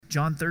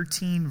John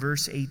 13,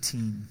 verse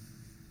 18.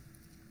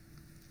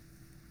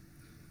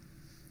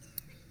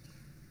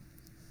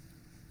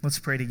 Let's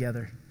pray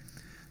together.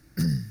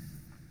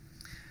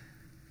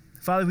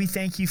 Father, we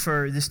thank you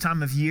for this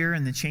time of year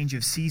and the change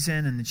of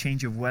season and the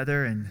change of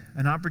weather and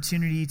an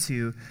opportunity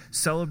to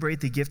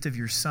celebrate the gift of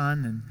your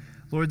Son. And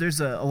Lord,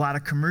 there's a lot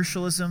of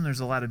commercialism,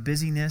 there's a lot of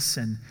busyness,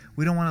 and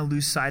we don't want to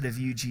lose sight of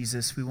you,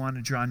 Jesus. We want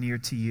to draw near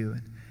to you.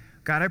 And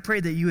God, I pray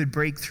that you would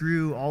break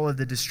through all of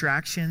the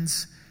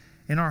distractions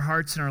in our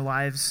hearts and our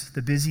lives,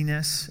 the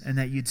busyness, and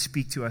that you'd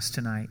speak to us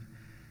tonight.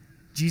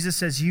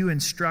 Jesus, as you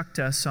instruct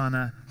us on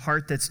a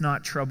heart that's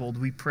not troubled,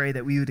 we pray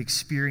that we would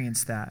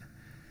experience that.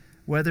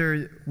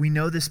 Whether we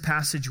know this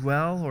passage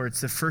well or it's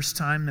the first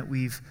time that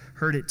we've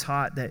heard it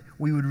taught, that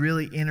we would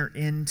really enter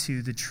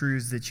into the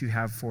truths that you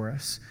have for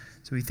us.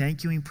 So we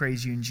thank you and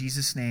praise you in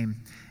Jesus' name.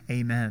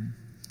 Amen.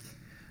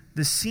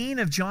 The scene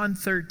of John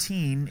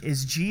 13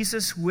 is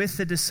Jesus with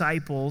the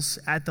disciples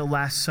at the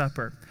Last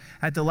Supper.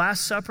 At the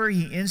Last Supper,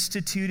 he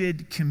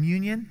instituted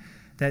communion,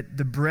 that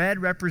the bread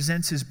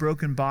represents his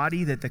broken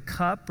body, that the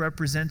cup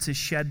represents his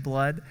shed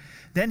blood.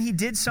 Then he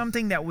did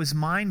something that was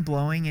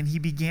mind-blowing, and he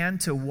began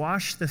to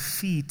wash the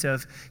feet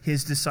of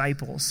his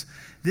disciples.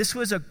 This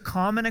was a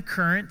common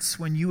occurrence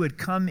when you would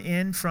come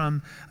in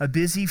from a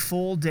busy,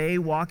 full day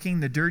walking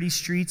the dirty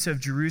streets of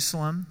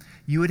Jerusalem.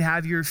 You would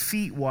have your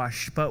feet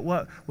washed. But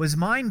what was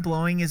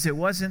mind-blowing is it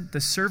wasn't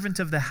the servant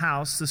of the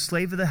house, the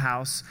slave of the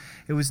house.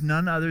 It was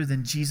none other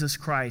than Jesus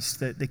Christ,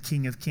 the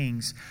King of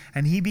Kings.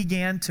 And he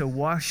began to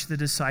wash the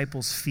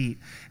disciples' feet.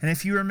 And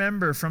if you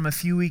remember from a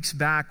few weeks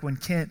back when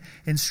Kent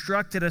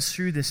instructed us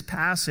through this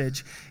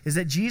passage, is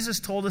that Jesus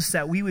told us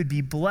that we would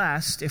be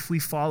blessed if we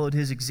followed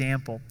his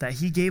example, that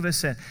he gave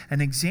us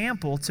an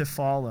example to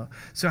follow.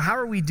 So how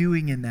are we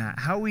doing in that?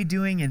 How are we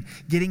doing in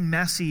getting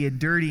messy and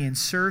dirty and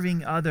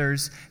serving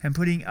others and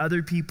putting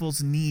other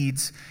people's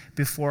needs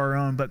before our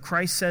own? But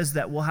Christ says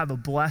that we'll have a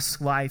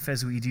blessed life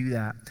as we do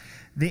that.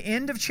 The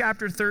end of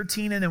chapter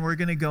 13, and then we're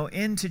going to go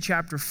into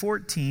chapter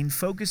 14,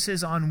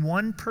 focuses on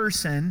one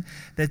person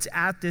that's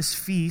at this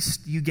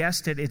feast. You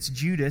guessed it, it's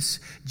Judas.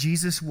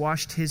 Jesus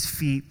washed his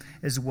feet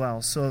as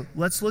well. So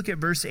let's look at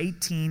verse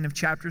 18 of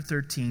chapter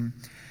 13.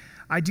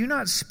 I do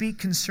not speak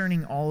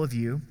concerning all of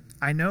you.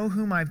 I know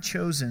whom I've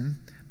chosen,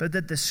 but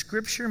that the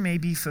scripture may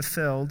be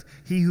fulfilled,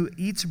 he who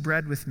eats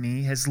bread with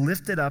me has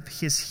lifted up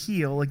his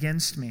heel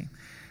against me.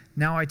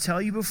 Now I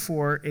tell you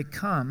before it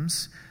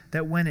comes,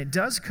 that when it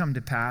does come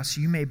to pass,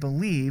 you may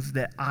believe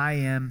that I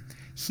am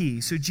he.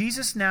 So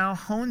Jesus now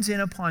hones in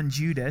upon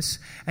Judas,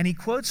 and he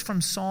quotes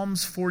from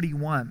Psalms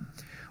 41.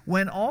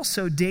 When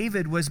also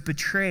David was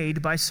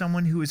betrayed by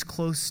someone who was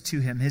close to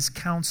him, his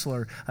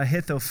counselor,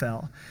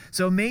 Ahithophel.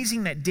 So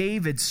amazing that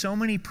David, so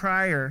many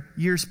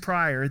years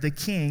prior, the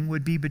king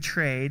would be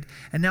betrayed.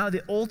 And now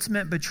the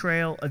ultimate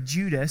betrayal of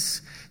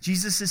Judas,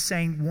 Jesus is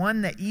saying,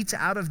 one that eats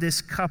out of this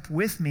cup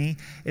with me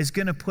is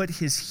going to put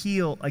his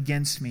heel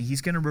against me.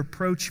 He's going to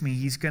reproach me.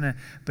 He's going to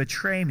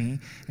betray me.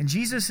 And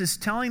Jesus is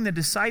telling the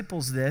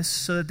disciples this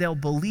so that they'll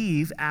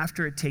believe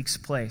after it takes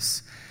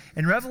place.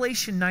 In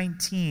Revelation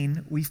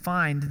 19, we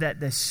find that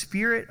the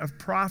spirit of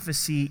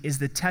prophecy is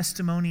the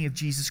testimony of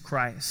Jesus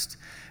Christ.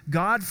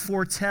 God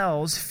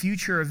foretells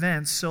future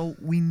events, so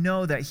we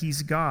know that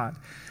he's God.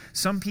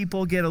 Some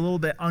people get a little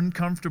bit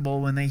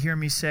uncomfortable when they hear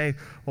me say,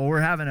 well,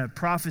 we're having a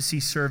prophecy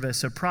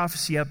service, a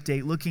prophecy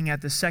update, looking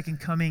at the second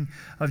coming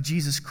of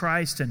Jesus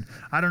Christ, and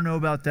I don't know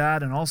about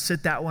that, and I'll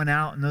sit that one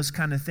out, and those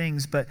kind of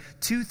things. But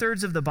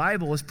 2/3 of the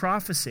Bible is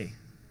prophecy.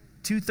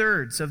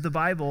 2/3 of the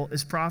Bible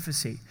is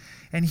prophecy.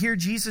 And here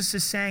Jesus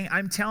is saying,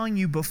 I'm telling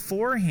you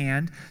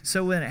beforehand,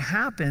 so when it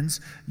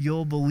happens,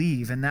 you'll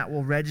believe, and that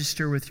will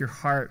register with your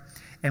heart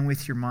and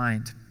with your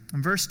mind.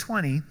 In verse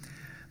 20,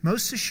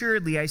 most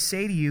assuredly I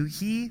say to you,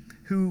 he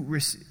who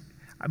receives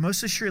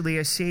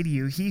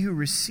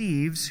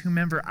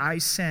whomever I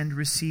send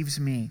receives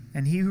me,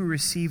 and he who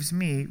receives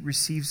me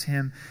receives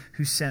him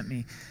who sent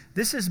me.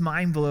 This is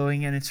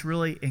mind-blowing, and it's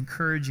really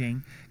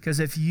encouraging, because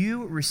if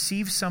you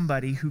receive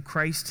somebody who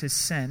Christ has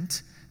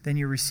sent, then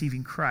you're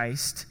receiving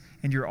Christ,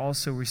 and you're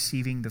also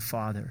receiving the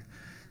Father.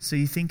 So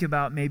you think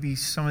about maybe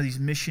some of these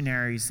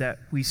missionaries that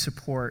we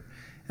support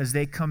as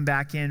they come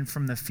back in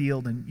from the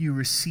field and you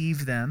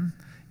receive them,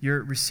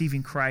 you're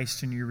receiving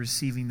Christ and you're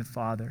receiving the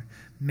Father.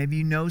 Maybe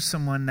you know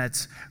someone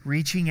that's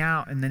reaching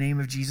out in the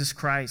name of Jesus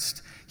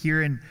Christ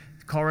here in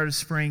Colorado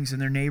Springs, in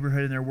their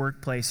neighborhood, in their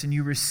workplace, and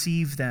you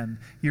receive them.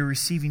 You're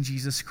receiving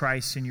Jesus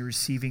Christ and you're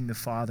receiving the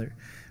Father.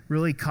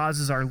 Really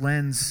causes our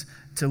lens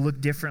to look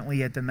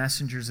differently at the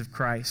messengers of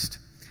Christ.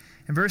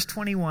 In verse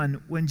 21,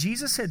 when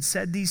Jesus had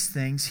said these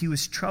things, he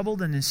was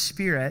troubled in his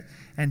spirit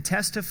and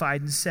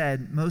testified and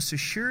said, most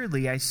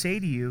assuredly, I say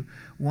to you,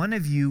 one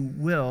of you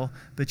will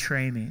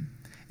betray me.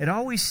 It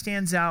always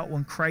stands out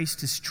when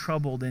Christ is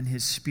troubled in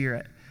his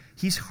spirit.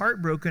 He's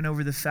heartbroken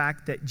over the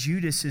fact that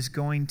Judas is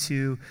going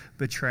to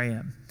betray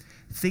him.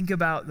 Think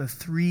about the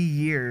 3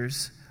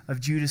 years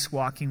of Judas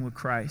walking with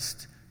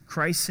Christ.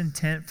 Christ's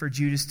intent for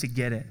Judas to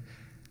get it,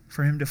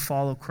 for him to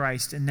follow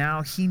Christ. And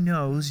now he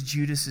knows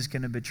Judas is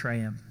going to betray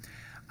him.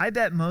 I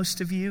bet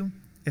most of you,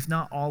 if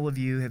not all of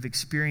you, have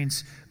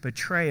experienced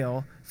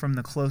betrayal from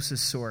the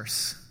closest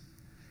source.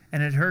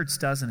 And it hurts,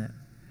 doesn't it?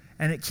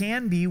 And it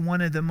can be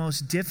one of the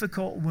most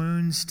difficult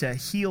wounds to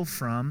heal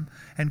from,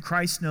 and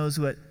Christ knows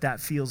what that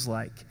feels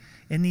like.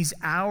 In these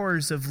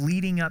hours of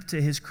leading up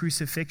to his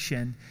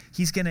crucifixion,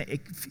 he's going to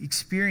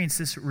experience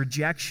this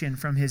rejection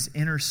from his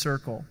inner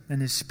circle,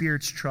 and his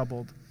spirit's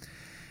troubled.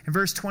 In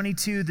verse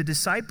 22, the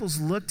disciples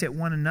looked at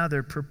one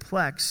another,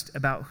 perplexed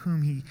about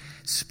whom he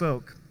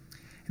spoke.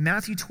 In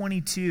Matthew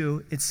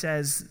 22, it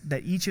says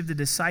that each of the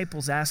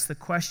disciples asked the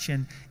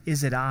question,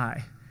 "Is it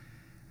I?"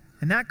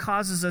 And that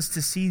causes us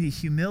to see the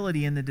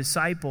humility in the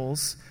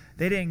disciples.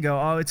 They didn't go,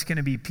 "Oh, it's going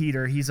to be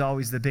Peter. He's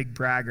always the big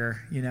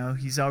bragger.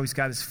 He's always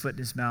got his foot in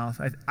his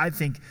mouth. I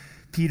think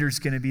Peter's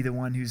going to be the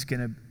one who's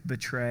going to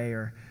betray."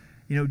 Or,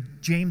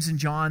 James and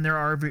John,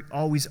 they're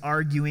always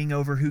arguing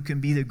over who can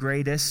be the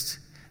greatest.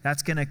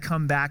 That's going to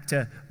come back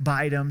to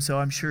bite them, so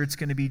I'm sure it's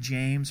going to be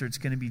James or it's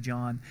going to be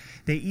John.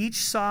 They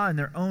each saw in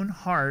their own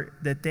heart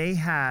that they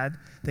had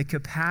the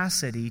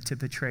capacity to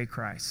betray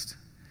Christ.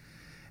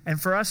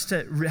 And for us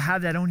to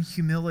have that own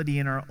humility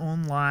in our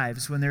own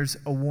lives when there's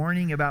a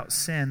warning about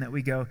sin, that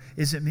we go,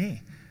 is it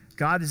me?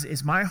 God,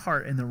 is my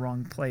heart in the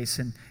wrong place?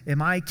 And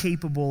am I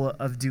capable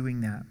of doing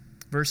that?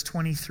 Verse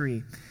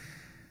 23.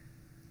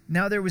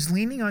 Now there was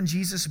leaning on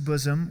Jesus'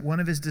 bosom one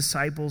of his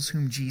disciples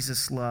whom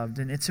Jesus loved.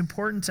 And it's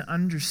important to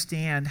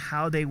understand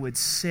how they would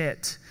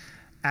sit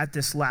at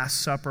this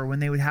Last Supper when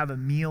they would have a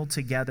meal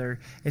together.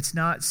 It's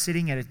not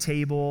sitting at a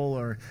table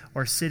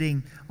or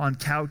sitting on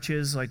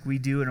couches like we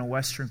do in a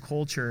Western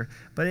culture,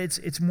 but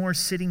it's more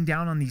sitting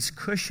down on these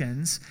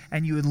cushions,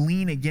 and you would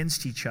lean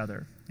against each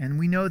other. And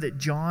we know that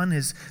John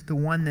is the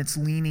one that's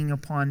leaning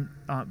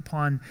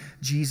upon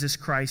Jesus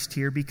Christ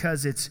here,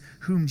 because it's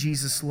whom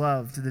Jesus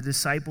loved, the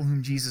disciple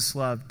whom Jesus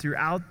loved.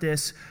 Throughout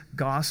this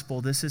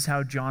gospel, this is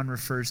how John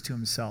refers to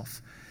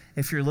himself.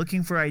 If you're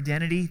looking for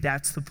identity,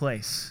 that's the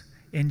place.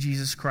 In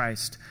Jesus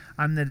Christ.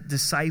 I'm the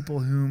disciple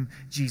whom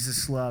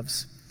Jesus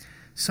loves.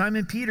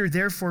 Simon Peter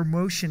therefore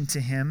motioned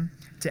to him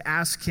to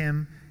ask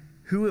him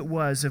who it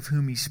was of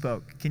whom he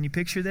spoke. Can you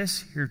picture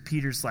this? Here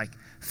Peter's like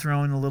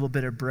throwing a little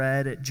bit of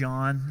bread at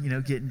John,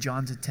 getting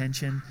John's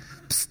attention.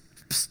 Psst,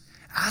 psst,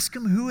 ask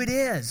him who it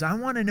is. I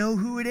want to know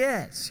who it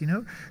is.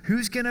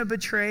 Who's going to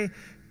betray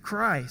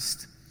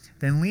Christ?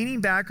 Then leaning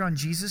back on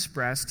Jesus'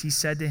 breast, he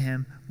said to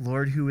him,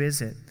 "Lord, who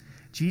is it?"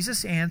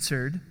 Jesus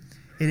answered,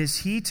 "It is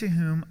he to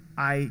whom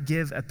I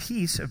give a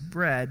piece of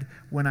bread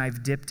when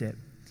I've dipped it."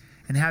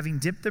 And having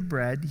dipped the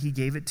bread, he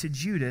gave it to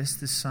Judas,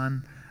 the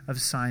son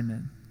of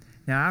Simon.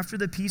 Now after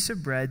the piece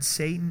of bread,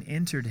 Satan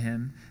entered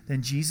him.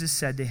 Then Jesus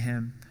said to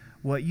him,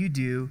 "What you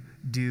do,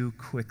 do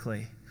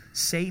quickly."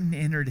 Satan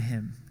entered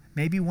him.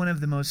 Maybe one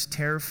of the most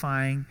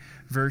terrifying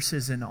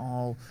verses in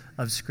all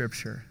of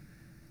Scripture.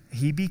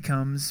 He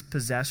becomes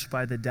possessed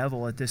by the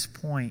devil at this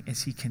point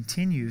as he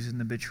continues in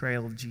the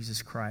betrayal of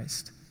Jesus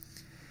Christ.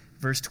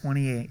 Verse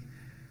 28.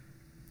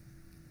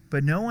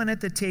 But no one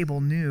at the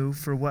table knew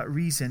for what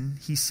reason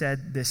he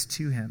said this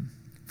to him.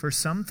 For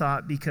some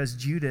thought because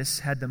Judas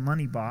had the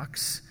money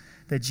box,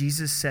 that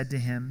Jesus said to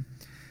him,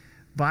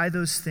 "Buy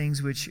those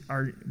things which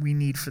we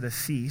need for the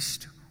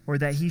feast," or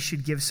that he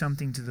should give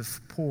something to the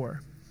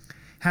poor.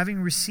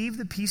 Having received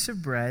the piece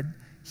of bread,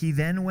 he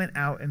then went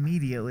out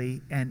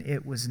immediately, and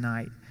it was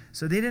night.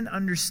 So they didn't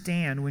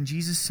understand when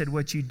Jesus said,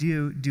 "What you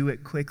do, do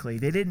it quickly."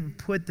 They didn't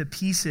put the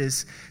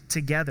pieces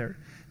together.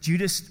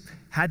 Judas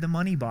had the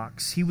money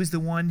box. He was the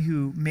one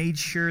who made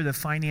sure the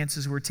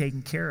finances were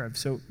taken care of.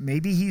 So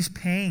maybe he's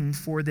paying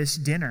for this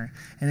dinner,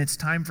 and it's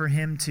time for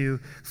him to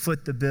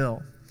foot the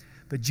bill.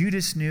 But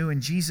Judas knew,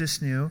 and Jesus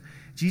knew.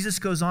 Jesus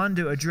goes on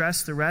to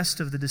address the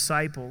rest of the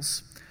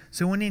disciples.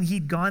 So when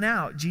he'd gone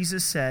out,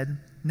 Jesus said,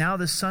 "Now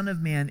the Son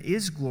of Man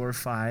is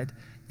glorified,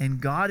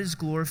 and God is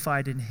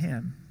glorified in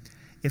him.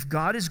 If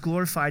God is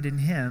glorified in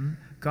him,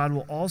 God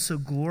will also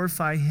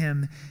glorify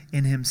him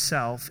in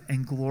himself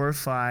and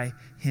glorify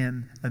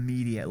him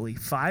immediately."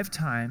 5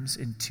 times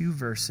in 2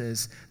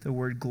 verses, the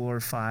word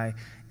glorify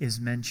is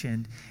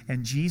mentioned.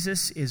 And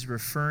Jesus is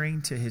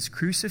referring to his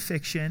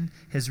crucifixion,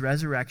 his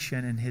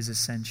resurrection, and his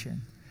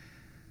ascension.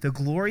 The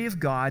glory of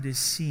God is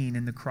seen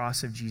in the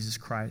cross of Jesus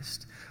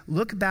Christ.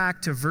 Look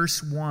back to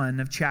verse 1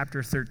 of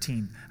chapter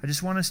 13. I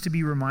just want us to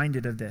be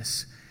reminded of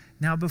this.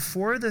 Now,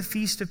 before the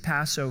feast of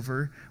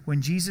Passover,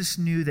 when Jesus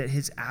knew that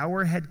his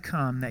hour had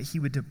come, that he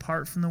would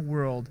depart from the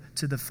world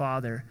to the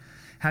Father,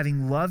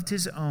 having loved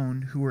his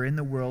own who were in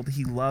the world,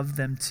 he loved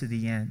them to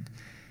the end.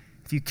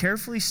 If you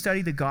carefully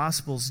study the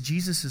Gospels,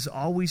 Jesus is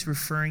always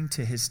referring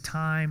to his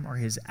time or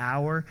his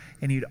hour,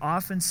 and he'd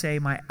often say,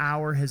 "My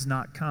hour has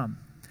not come."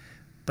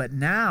 But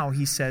now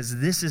he says,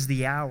 this is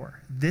the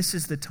hour. This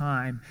is the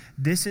time.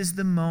 This is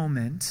the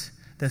moment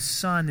the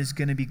Son is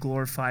going to be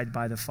glorified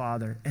by the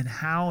Father. And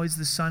how is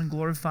the Son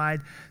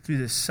glorified? Through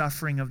the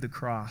suffering of the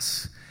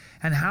cross.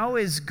 And how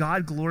is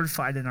God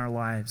glorified in our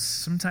lives?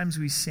 Sometimes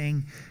we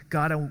sing,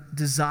 "God, I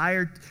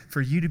desire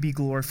for you to be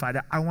glorified.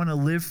 I want to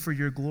live for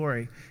your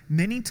glory."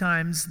 Many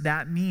times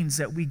that means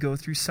that we go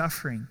through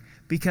suffering.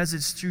 because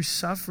it's through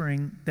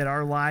suffering that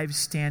our lives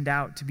stand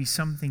out to be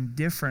something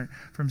different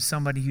from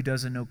somebody who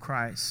doesn't know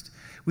Christ.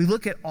 We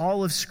look at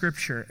all of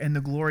Scripture and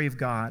the glory of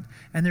God,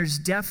 and there's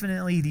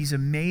definitely these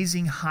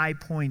amazing high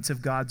points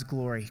of God's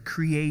glory.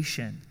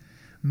 Creation,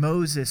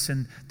 Moses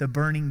and the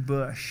burning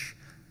bush,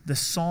 the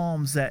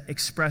Psalms that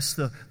express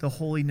the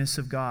holiness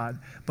of God.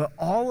 But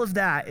all of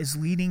that is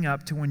leading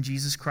up to when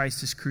Jesus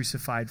Christ is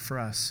crucified for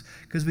us.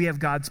 Because we have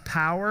God's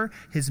power,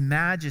 His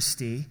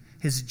majesty,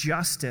 His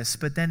justice,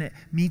 but then it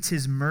meets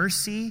His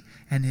mercy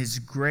and His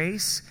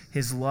grace,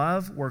 His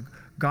love, where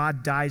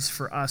God dies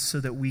for us so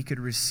that we could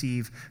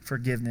receive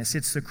forgiveness.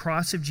 It's the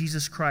cross of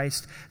Jesus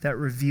Christ that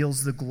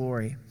reveals the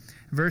glory.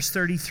 Verse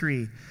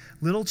 33,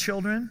 little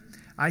children,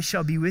 I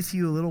shall be with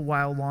you a little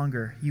while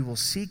longer. You will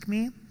seek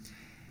me.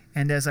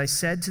 And as I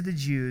said to the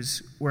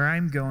Jews, where I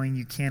am going,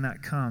 you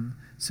cannot come.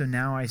 So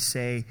now I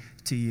say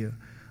to you.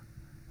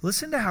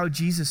 Listen to how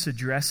Jesus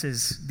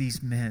addresses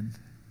these men.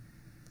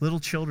 Little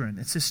children.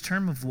 It's this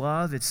term of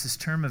love. It's this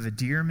term of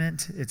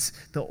endearment. It's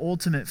the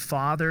ultimate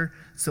father.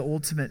 It's the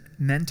ultimate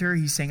mentor.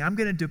 He's saying, I'm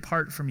going to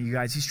depart from you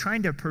guys. He's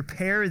trying to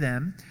prepare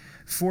them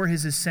for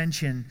his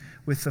ascension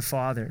with the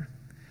Father.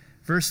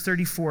 Verse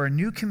 34, a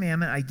new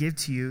commandment I give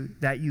to you,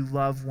 that you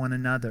love one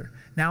another.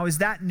 Now, is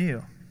that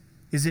new?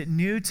 Is it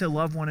new to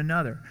love one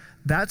another?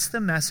 That's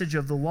the message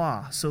of the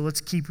law. So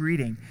let's keep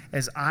reading.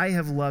 As I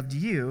have loved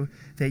you,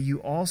 that you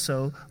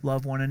also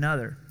love one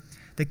another.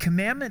 The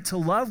commandment to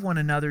love one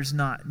another is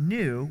not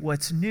new.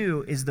 What's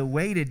new is the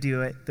way to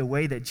do it, the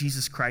way that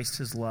Jesus Christ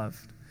has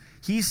loved.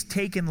 He's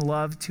taken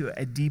love to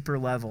a deeper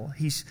level.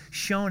 He's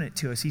shown it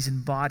to us. He's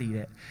embodied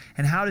it.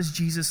 And how does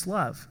Jesus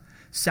love?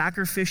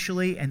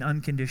 Sacrificially and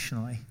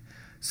unconditionally.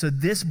 So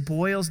this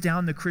boils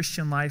down the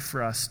Christian life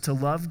for us, to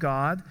love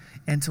God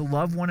and to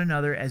love one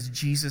another as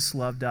Jesus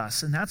loved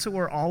us. And that's what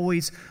we're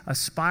always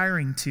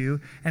aspiring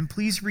to. And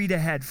please read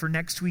ahead for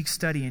next week's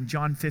study in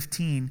John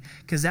 15,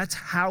 because that's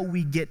how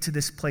we get to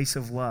this place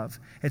of love.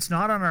 It's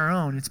not on our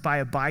own. It's by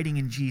abiding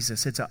in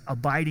Jesus. It's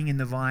abiding in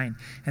the vine.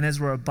 And as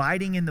we're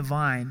abiding in the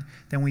vine,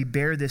 then we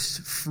bear this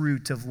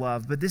fruit of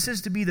love. But this is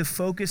to be the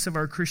focus of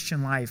our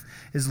Christian life,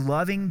 is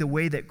loving the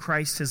way that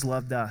Christ has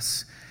loved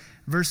us.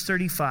 Verse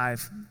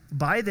 35,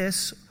 by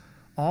this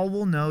all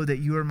will know that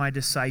you are my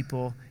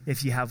disciple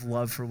if you have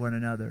love for one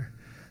another.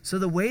 So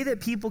the way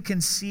that people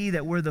can see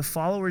that we're the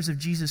followers of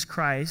Jesus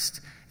Christ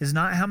is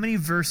not how many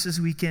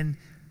verses we can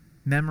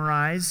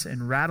memorize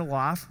and rattle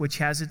off, which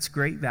has its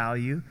great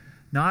value,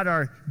 not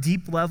our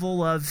deep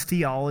level of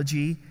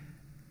theology.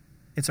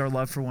 It's our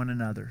love for one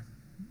another.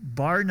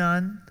 Bar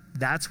none,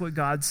 that's what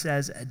God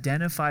says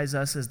identifies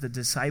us as the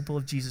disciple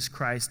of Jesus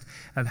Christ,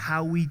 of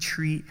how we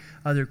treat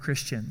other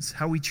Christians,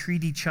 how we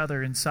treat each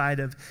other inside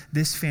of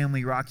this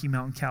family, Rocky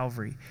Mountain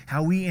Calvary,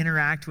 how we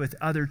interact with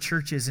other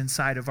churches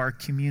inside of our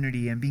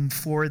community and being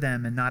for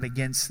them and not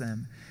against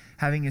them,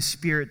 having a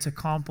spirit to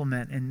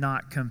complement and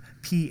not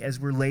compete as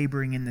we're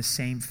laboring in the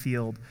same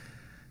field.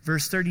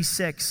 Verse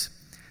 36,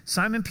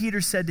 Simon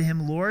Peter said to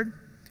him, Lord,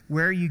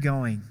 where are you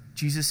going?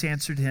 Jesus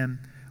answered him,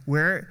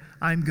 where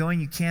I'm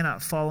going, you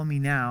cannot follow me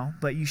now,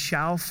 but you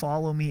shall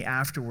follow me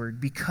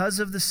afterward. Because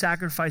of the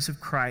sacrifice of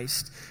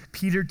Christ,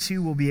 Peter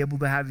too will be able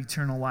to have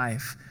eternal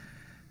life.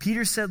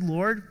 Peter said,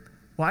 Lord,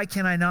 why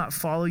can I not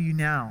follow you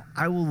now?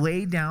 I will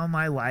lay down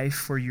my life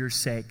for your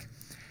sake.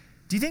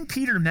 Do you think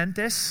Peter meant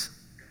this?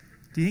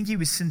 Do you think he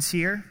was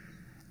sincere?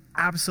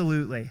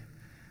 Absolutely.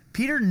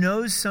 Peter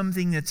knows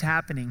something that's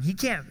happening. He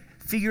can't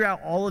figure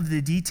out all of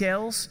the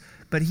details,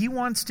 but he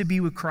wants to be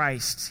with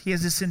Christ. He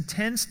has this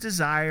intense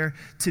desire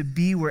to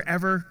be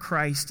wherever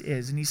Christ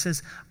is. And he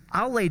says,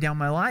 I'll lay down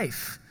my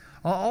life.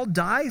 I'll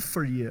die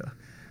for you.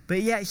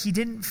 But yet he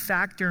didn't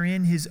factor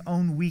in his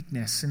own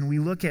weakness. And we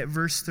look at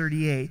verse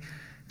 38.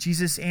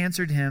 Jesus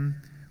answered him,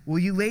 will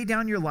you lay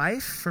down your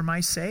life for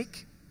my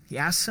sake? He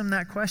asks him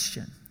that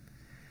question.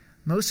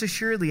 Most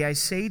assuredly, I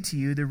say to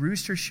you, the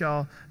rooster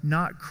shall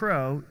not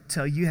crow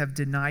till you have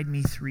denied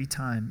me 3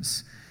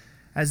 times.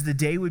 As the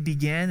day would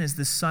begin, as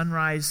the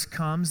sunrise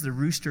comes, the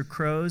rooster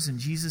crows, and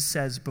Jesus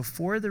says,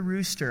 before the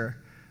rooster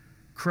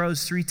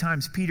crows 3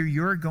 times, Peter,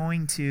 you're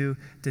going to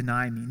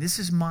deny me. This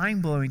is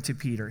mind-blowing to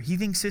Peter. He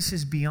thinks this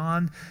is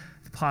beyond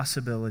the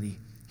possibility.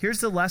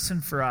 Here's the lesson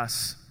for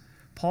us.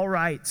 Paul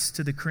writes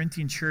to the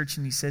Corinthian church,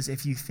 and he says,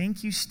 if you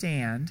think you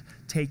stand,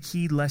 take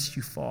heed lest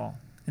you fall.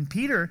 And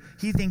Peter,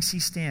 he thinks he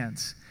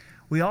stands.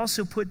 We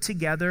also put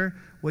together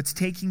what's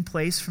taking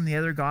place from the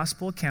other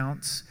gospel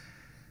accounts.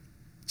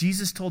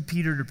 Jesus told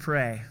Peter to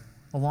pray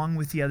along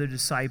with the other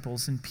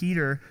disciples, and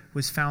Peter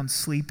was found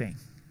sleeping.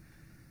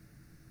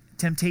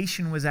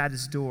 Temptation was at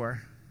his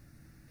door.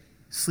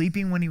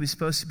 Sleeping when he was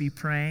supposed to be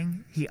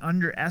praying, he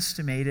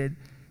underestimated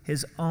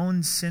his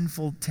own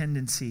sinful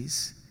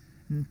tendencies.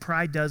 And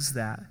pride does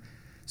that.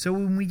 So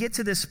when we get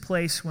to this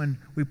place when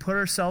we put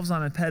ourselves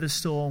on a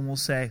pedestal and we'll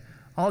say,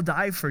 I'll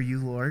die for you,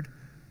 Lord.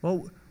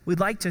 Well, we'd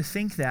like to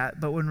think that,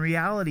 but when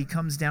reality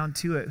comes down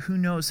to it, who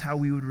knows how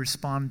we would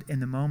respond in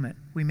the moment?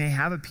 We may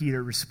have a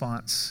Peter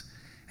response.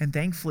 And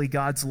thankfully,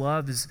 God's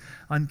love is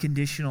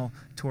unconditional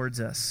towards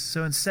us.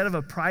 So instead of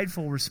a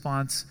prideful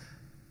response,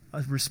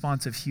 a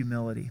response of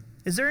humility.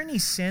 Is there any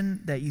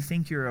sin that you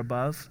think you're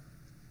above?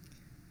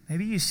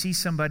 Maybe you see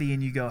somebody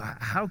and you go,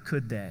 how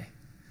could they?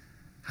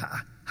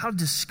 How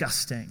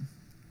disgusting.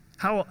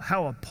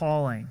 How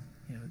appalling.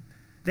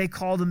 They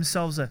call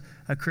themselves a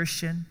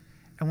Christian.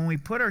 And when we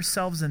put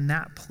ourselves in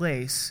that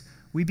place,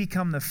 we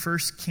become the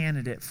first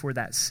candidate for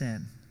that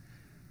sin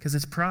because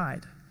it's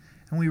pride.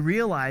 And we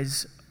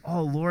realize,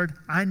 oh, Lord,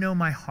 I know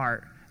my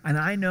heart. And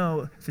I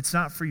know if it's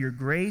not for your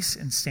grace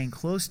and staying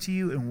close to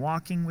you and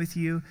walking with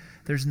you,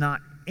 there's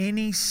not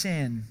any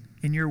sin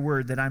in your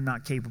word that I'm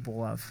not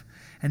capable of.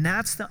 And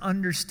that's the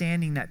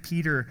understanding that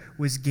Peter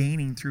was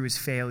gaining through his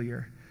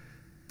failure.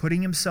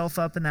 Putting himself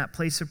up in that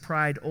place of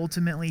pride,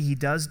 ultimately he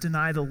does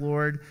deny the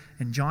Lord.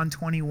 In John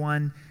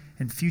 21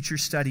 and future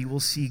study, we'll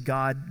see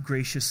God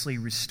graciously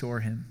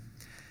restore him.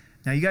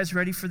 Now, you guys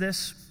ready for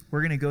this?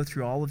 We're going to go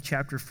through all of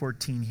chapter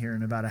 14 here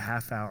in about a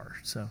half hour.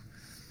 So,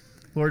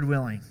 Lord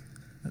willing.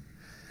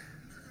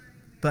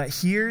 But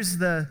here's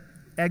the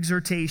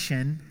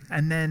exhortation,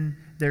 and then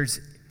there's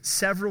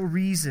several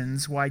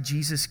reasons why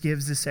Jesus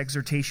gives this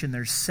exhortation.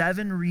 There's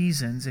 7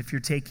 reasons if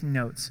you're taking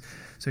notes.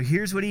 So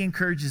here's what he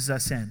encourages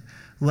us in.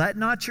 Let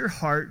not your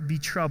heart be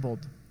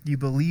troubled. You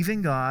believe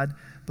in God,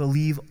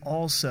 believe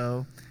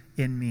also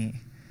in me.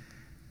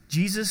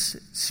 Jesus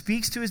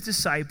speaks to his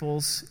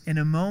disciples in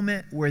a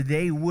moment where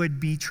they would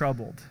be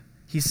troubled.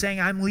 He's saying,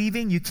 I'm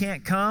leaving, you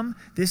can't come.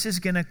 This is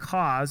going to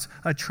cause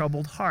a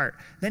troubled heart.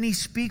 Then he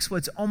speaks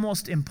what's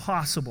almost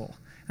impossible.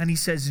 And he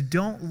says,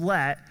 don't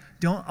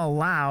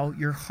allow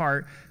your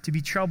heart to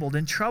be troubled.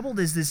 And troubled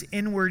is this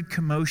inward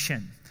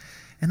commotion.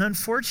 And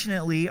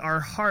unfortunately, our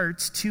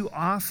hearts too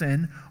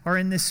often are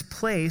in this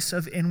place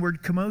of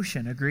inward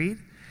commotion. Agreed?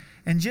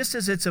 And just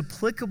as it's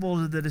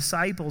applicable to the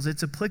disciples,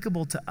 it's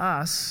applicable to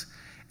us.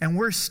 And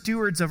we're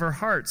stewards of our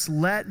hearts.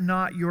 Let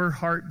not your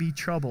heart be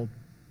troubled.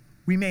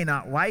 We may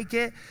not like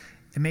it.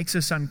 It makes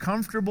us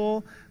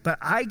uncomfortable. But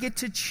I get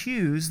to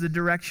choose the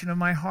direction of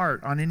my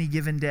heart on any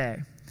given day.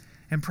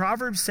 And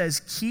Proverbs says,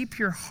 keep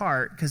your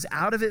heart, because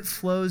out of it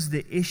flows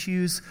the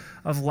issues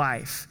of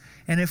life.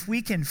 And if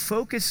we can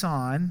focus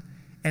on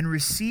and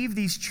receive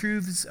these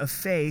truths of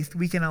faith,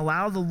 we can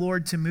allow the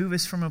Lord to move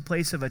us from a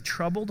place of a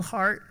troubled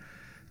heart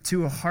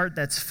to a heart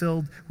that's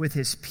filled with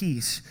his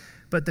peace.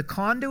 But the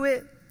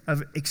conduit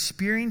of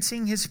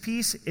experiencing his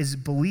peace is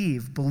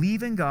believe.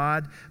 Believe in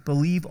God,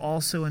 believe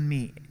also in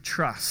me.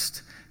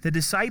 Trust. The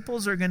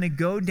disciples are going to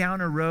go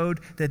down a road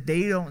that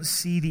they don't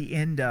see the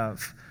end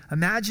of.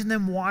 Imagine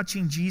them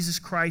watching Jesus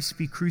Christ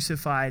be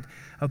crucified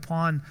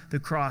upon the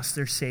cross,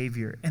 their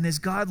Savior. And as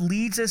God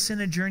leads us in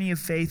a journey of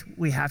faith,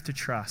 we have to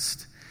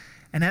trust.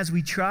 And as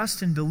we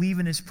trust and believe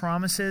in his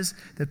promises,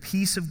 the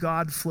peace of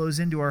God flows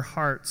into our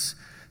hearts.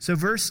 So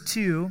verse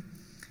 2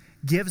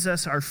 gives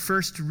us our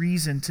first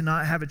reason to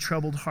not have a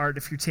troubled heart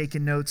if you're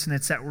taking notes, and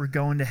it's that we're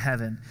going to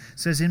heaven. It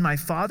says, in my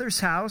Father's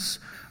house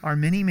are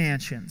many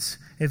mansions.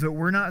 If it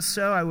were not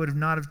so, I would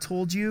not have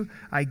told you.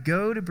 I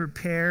go to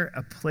prepare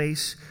a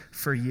place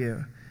for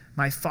you.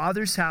 My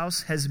Father's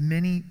house has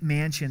many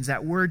mansions.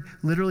 That word,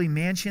 literally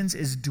mansions,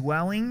 is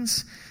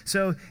dwellings.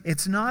 So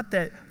it's not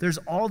that there's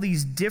all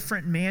these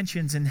different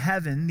mansions in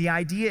heaven. The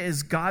idea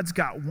is God's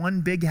got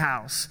one big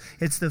house.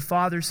 It's the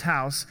Father's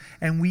house,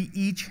 and we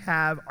each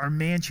have our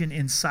mansion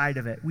inside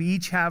of it. We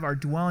each have our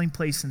dwelling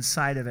place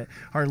inside of it,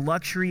 our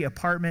luxury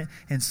apartment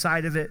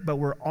inside of it, but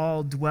we're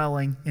all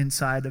dwelling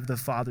inside of the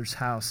Father's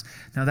house.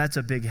 Now that's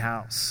a big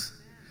house.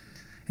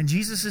 And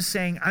Jesus is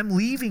saying, I'm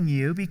leaving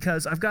you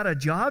because I've got a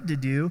job to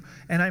do,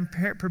 and I'm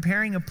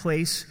preparing a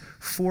place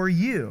for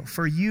you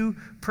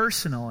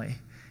personally.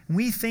 And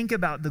we think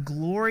about the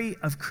glory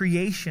of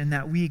creation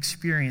that we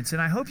experience,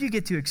 and I hope you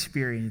get to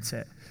experience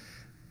it.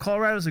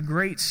 Colorado is a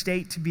great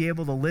state to be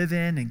able to live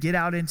in and get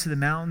out into the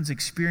mountains,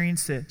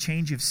 experience the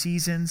change of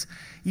seasons.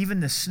 Even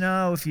the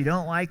snow, if you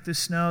don't like the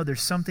snow,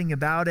 there's something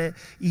about it.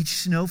 Each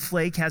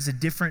snowflake has a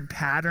different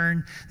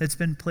pattern that's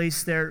been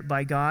placed there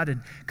by God.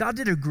 And God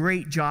did a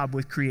great job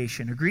with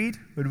creation. Agreed?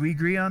 Would we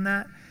agree on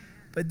that?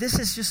 But this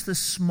is just the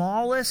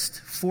smallest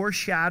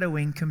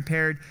foreshadowing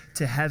compared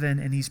to heaven,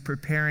 and he's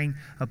preparing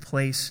a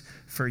place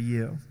for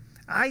you.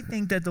 I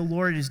think that the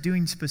Lord is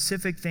doing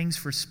specific things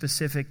for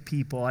specific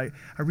people. I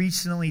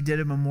recently did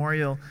a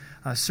memorial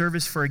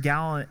service for a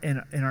gal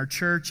in our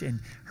church, and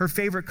her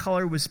favorite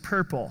color was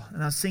purple.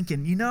 And I was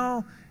thinking,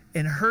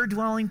 in her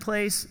dwelling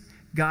place,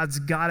 God's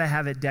got to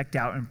have it decked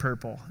out in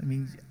purple. I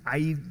mean,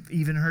 I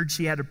even heard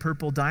she had a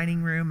purple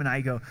dining room, and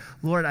I go,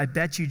 Lord, I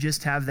bet you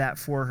just have that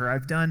for her.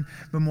 I've done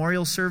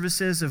memorial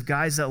services of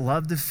guys that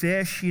love to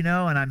fish, and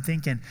I'm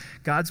thinking,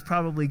 God's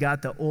probably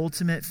got the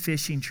ultimate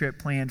fishing trip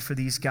planned for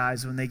these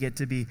guys when they get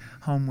to be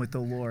home with the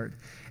Lord.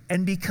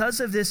 And because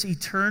of this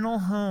eternal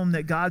home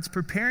that God's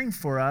preparing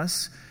for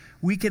us,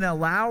 we can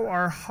allow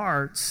our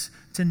hearts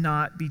to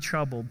not be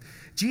troubled.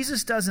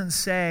 Jesus doesn't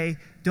say,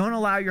 don't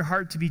allow your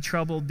heart to be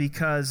troubled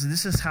because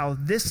this is how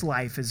this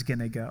life is going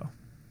to go.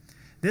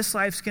 This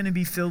life's going to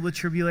be filled with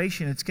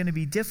tribulation. It's going to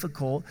be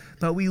difficult,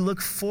 but we look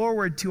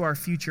forward to our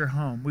future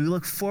home. We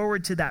look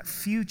forward to that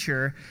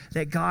future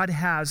that God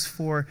has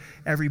for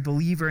every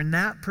believer, and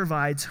that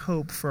provides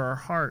hope for our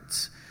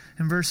hearts.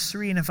 In verse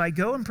 3, and if I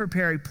go and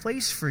prepare a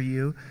place for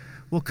you,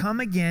 will come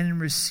again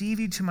and receive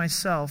you to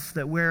myself,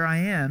 that where I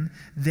am,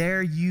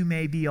 there you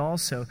may be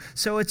also.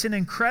 So it's an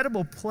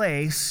incredible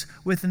place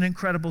with an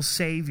incredible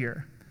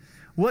Savior.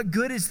 What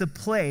good is the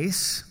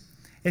place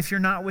if you're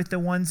not with the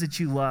ones that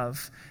you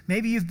love?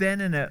 Maybe you've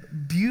been in a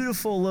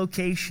beautiful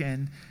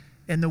location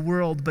in the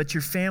world, but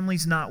your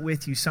family's not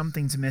with you.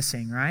 Something's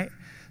missing, right?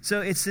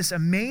 So it's this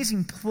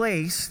amazing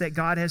place that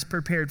God has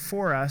prepared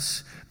for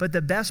us. But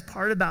the best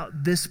part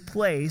about this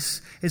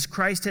place is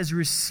Christ has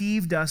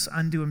received us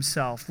unto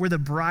himself. We're the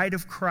bride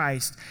of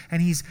Christ,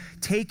 and he's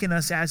taken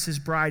us as his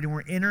bride, and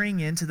we're entering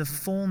into the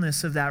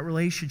fullness of that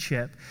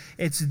relationship.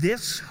 It's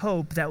this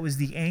hope that was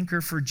the anchor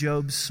for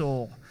Job's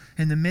soul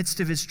in the midst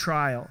of his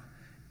trial.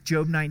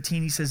 Job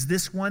 19, he says,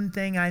 this one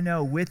thing I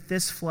know, with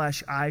this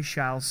flesh I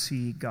shall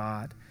see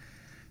God.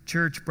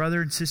 Church,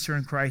 brother and sister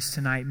in Christ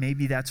tonight,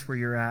 maybe that's where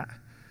you're at.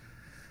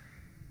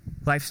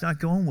 Life's not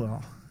going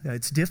well.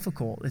 It's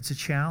difficult. It's a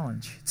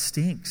challenge. It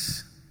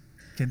stinks.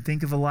 You can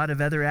think of a lot of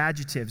other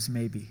adjectives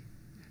maybe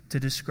to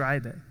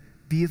describe it.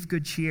 Be of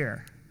good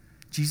cheer.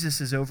 Jesus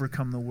has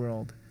overcome the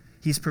world.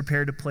 He's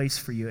prepared a place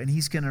for you, and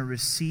he's going to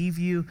receive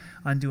you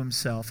unto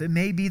himself. It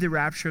may be the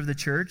rapture of the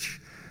church.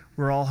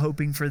 We're all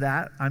hoping for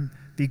that. It'd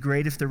be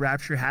great if the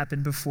rapture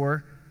happened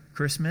before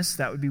Christmas.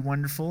 That would be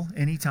wonderful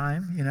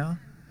anytime,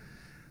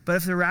 But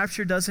if the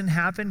rapture doesn't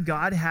happen,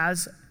 God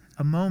has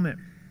a moment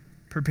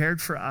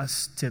prepared for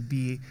us to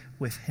be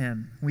with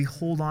him. We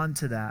hold on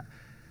to that.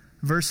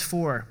 Verse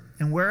 4,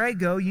 and where I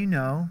go you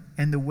know,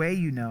 and the way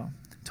you know.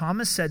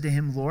 Thomas said to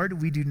him,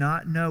 Lord, we do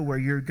not know where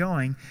you're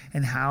going,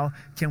 and how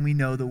can we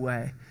know the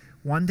way?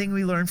 One thing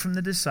we learned from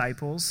the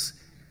disciples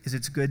is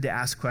it's good to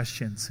ask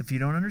questions. If you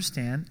don't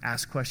understand,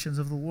 ask questions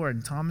of the Lord.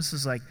 And Thomas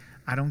is like,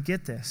 I don't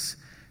get this.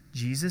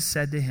 Jesus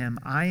said to him,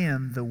 I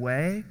am the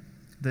way,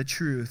 the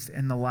truth,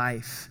 and the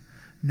life.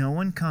 No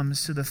one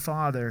comes to the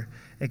Father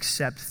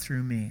except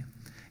through me.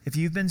 If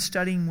you've been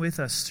studying with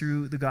us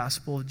through the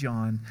Gospel of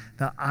John,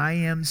 the I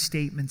am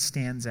statement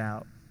stands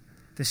out.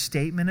 The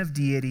statement of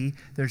deity,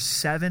 there's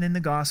 7 in the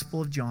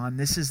Gospel of John.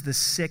 This is the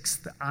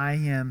 6th I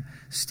am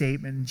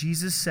statement.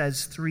 Jesus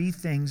says 3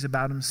 things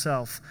about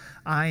himself.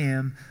 I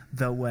am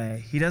the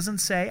way. He doesn't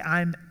say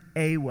I'm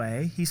a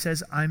way. He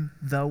says I'm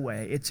the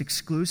way. It's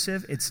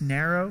exclusive. It's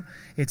narrow.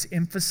 It's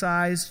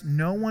emphasized.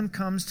 No one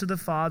comes to the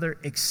Father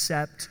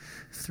except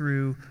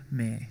through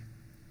me.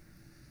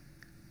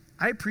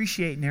 I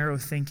appreciate narrow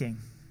thinking.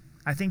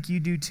 I think you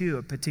do too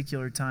at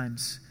particular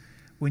times.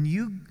 When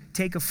you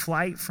take a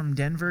flight from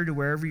Denver to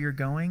wherever you're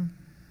going,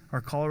 or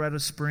Colorado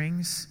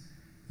Springs,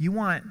 you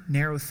want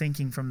narrow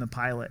thinking from the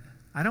pilot.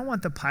 I don't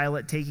want the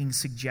pilot taking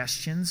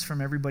suggestions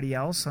from everybody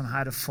else on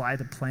how to fly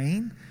the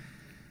plane.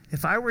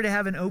 If I were to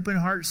have an open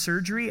heart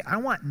surgery, I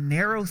want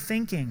narrow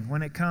thinking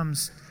when it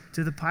comes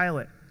to the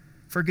pilot.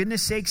 For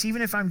goodness sakes,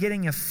 even if I'm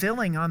getting a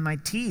filling on my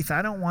teeth,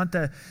 I don't want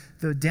the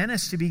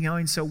dentist to be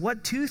going, so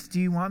what tooth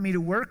do you want me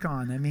to work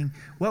on? I mean,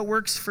 what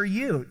works for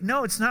you?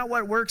 No, it's not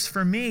what works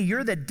for me.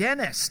 You're the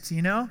dentist,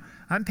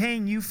 I'm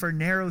paying you for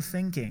narrow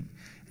thinking.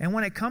 And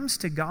when it comes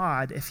to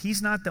God, if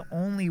he's not the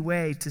only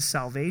way to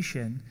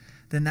salvation,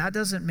 then that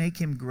doesn't make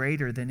him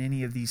greater than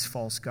any of these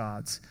false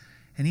gods.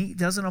 And he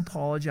doesn't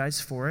apologize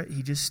for it.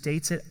 He just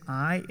states it,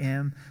 I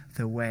am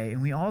the way.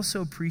 And we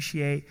also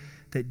appreciate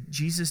that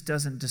Jesus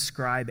doesn't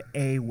describe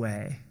a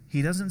way.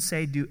 He doesn't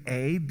say do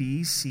A,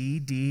 B, C,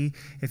 D.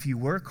 If you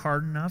work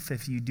hard enough,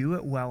 if you do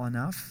it well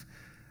enough,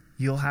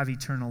 you'll have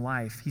eternal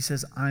life. He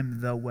says, I'm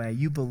the way.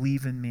 You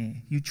believe in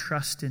me. You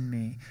trust in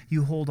me.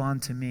 You hold on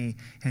to me.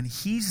 And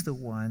he's the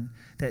one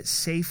that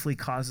safely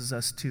causes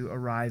us to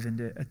arrive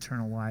into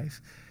eternal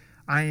life.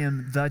 I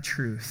am the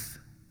truth.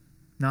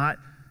 Not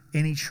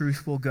any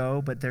truth will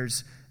go, but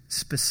there's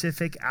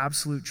specific,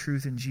 absolute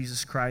truth in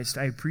Jesus Christ.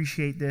 I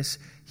appreciate this.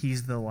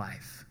 He's the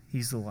life.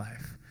 He's the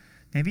life.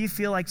 Maybe you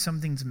feel like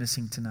something's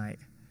missing tonight.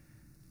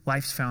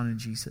 Life's found in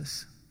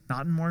Jesus.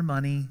 Not in more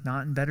money,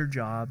 not in better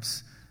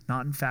jobs,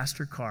 not in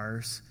faster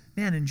cars.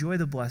 Man, enjoy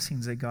the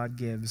blessings that God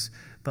gives.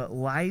 But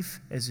life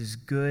is as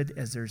good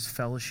as there's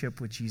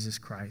fellowship with Jesus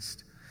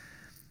Christ.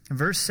 In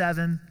verse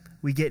 7,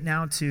 we get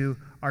now to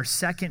our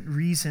second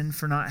reason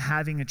for not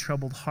having a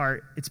troubled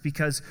heart. It's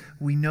because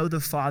we know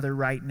the Father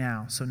right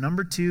now. So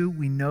number 2,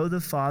 we know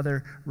the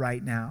Father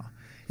right now.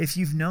 If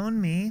you've known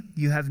me,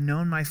 you have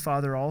known my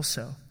Father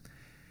also.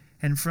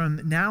 And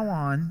from now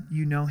on,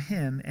 you know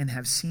him and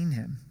have seen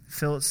him.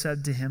 Philip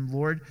said to him,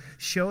 Lord,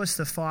 show us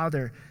the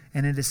Father,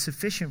 and it is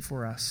sufficient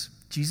for us.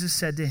 Jesus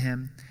said to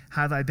him,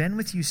 have I been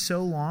with you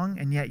so long,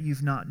 and yet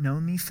you've not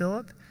known me,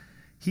 Philip?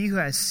 He who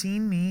has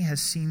seen me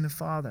has seen the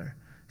Father.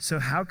 So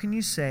how can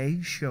you say,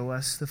 show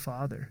us the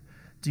Father?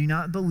 Do you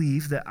not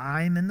believe that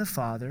I am in the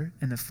Father,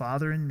 and the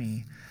Father in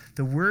me?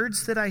 The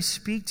words that I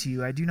speak to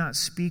you, I do not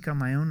speak on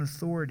my own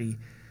authority,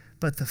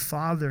 but the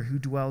Father who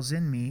dwells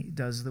in me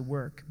does the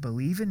work.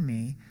 Believe in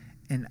me,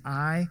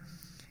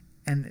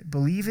 and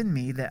believe in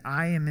me that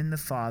I am in the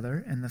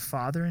Father and the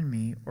Father in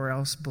me, or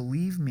else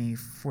believe me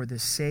for the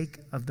sake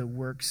of the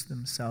works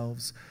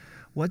themselves.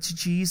 What's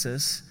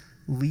Jesus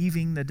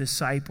leaving the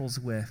disciples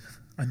with?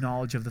 A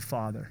knowledge of the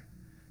Father.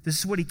 This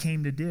is what he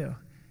came to do.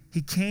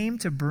 He came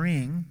to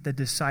bring the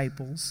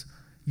disciples,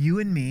 you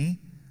and me,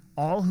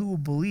 all who will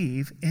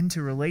believe,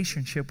 into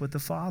relationship with the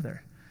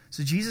Father.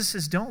 So Jesus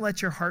says, don't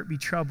let your heart be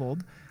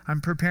troubled. I'm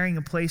preparing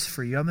a place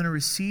for you. I'm going to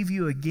receive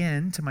you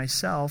again to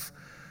myself.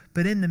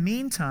 But in the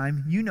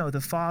meantime, you know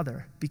the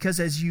Father, because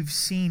as you've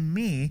seen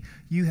me,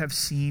 you have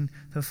seen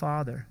the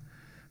Father.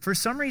 For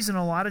some reason,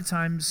 a lot of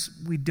times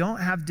we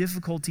don't have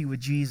difficulty with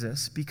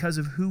Jesus because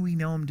of who we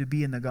know him to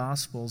be in the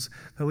Gospels,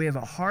 but we have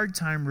a hard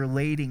time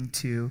relating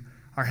to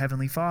our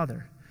Heavenly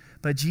Father.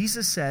 But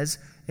Jesus says,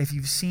 if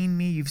you've seen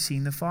me, you've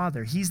seen the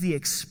Father. He's the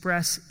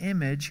express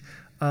image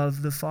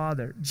of the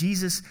Father.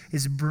 Jesus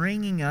is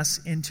bringing us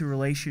into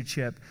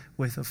relationship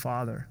with the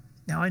Father.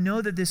 Now, I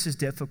know that this is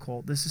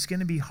difficult. This is going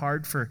to be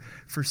hard for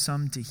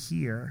some to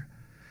hear.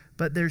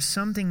 But there's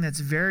something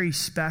that's very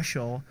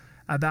special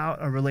about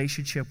a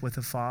relationship with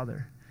the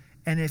Father.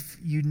 And if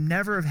you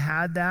never have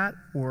had that,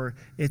 or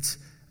it's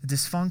a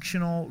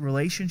dysfunctional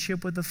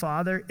relationship with the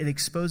Father, it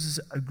exposes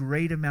a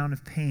great amount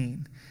of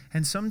pain.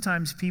 And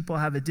sometimes people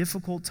have a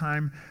difficult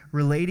time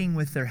relating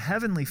with their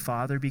heavenly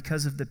Father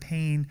because of the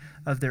pain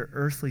of their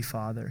earthly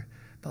father.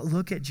 But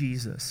look at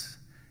Jesus.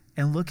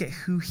 And look at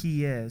who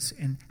he is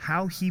and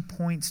how he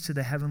points to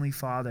the Heavenly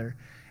Father.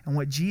 And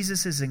what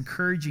Jesus is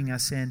encouraging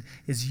us in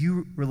is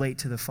you relate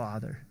to the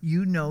Father.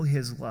 You know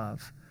his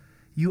love.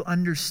 You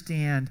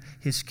understand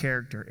his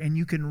character. And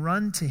you can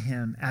run to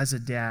him as a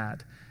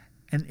dad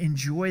and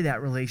enjoy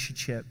that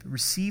relationship,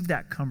 receive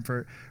that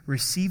comfort,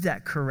 receive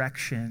that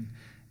correction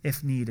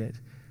if needed.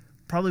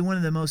 Probably one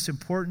of the most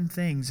important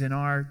things in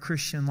our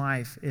Christian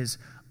life is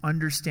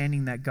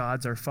understanding that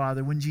God's our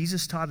Father. When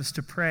Jesus taught us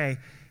to pray,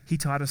 he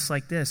taught us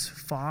like this: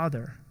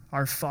 Father,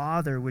 our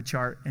Father which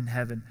art in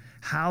heaven,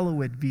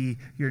 hallowed be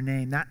your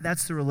name.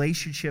 That's the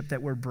relationship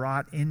that we're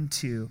brought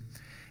into.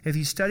 If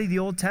you study the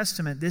Old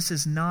Testament, this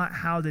is not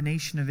how the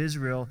nation of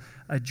Israel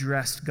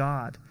addressed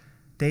God.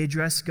 They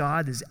addressed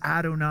God as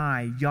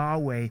Adonai,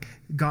 Yahweh.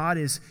 God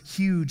is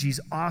huge.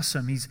 He's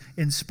awesome. He's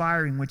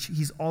inspiring, which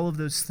he's all of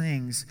those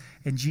things.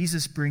 And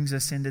Jesus brings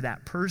us into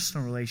that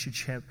personal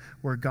relationship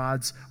where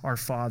God's our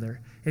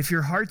Father. If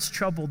your heart's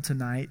troubled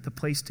tonight, the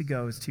place to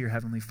go is to your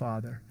Heavenly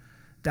Father.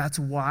 That's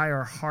why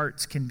our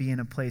hearts can be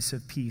in a place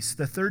of peace.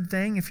 The third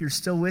thing, if you're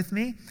still with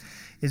me,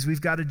 is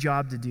we've got a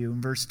job to do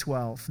in verse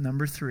 12.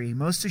 Number 3,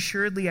 most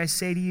assuredly I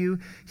say to you,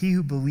 he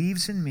who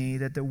believes in me,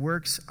 that the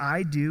works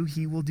I do,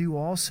 he will do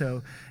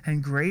also,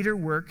 and greater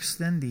works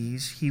than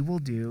these he will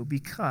do,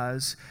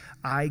 because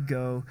I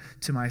go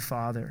to my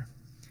Father.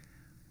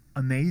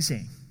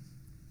 Amazing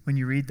when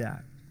you read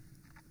that.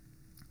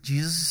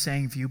 Jesus is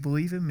saying, if you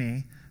believe in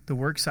me, the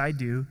works I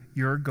do,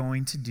 you're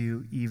going to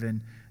do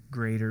even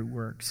greater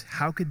works.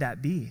 How could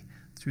that be?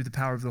 Through the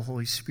power of the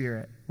Holy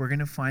Spirit. We're going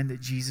to find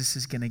that Jesus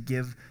is going to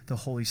give the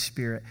Holy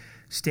Spirit.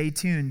 Stay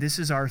tuned. This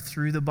is our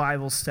Through the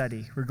Bible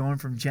study. We're going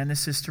from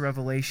Genesis to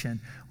Revelation.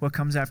 What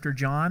comes after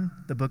John?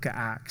 The book of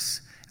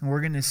Acts. And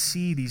we're going to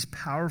see these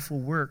powerful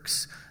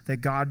works that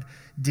God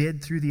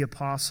did through the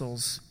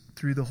apostles,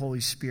 through the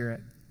Holy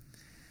Spirit.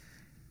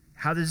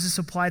 How does this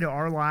apply to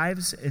our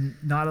lives and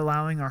not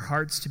allowing our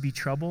hearts to be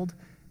troubled?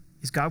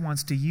 Is God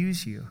wants to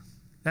use you.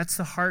 That's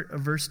the heart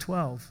of verse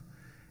 12.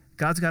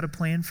 God's got a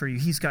plan for you.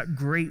 He's got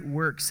great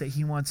works that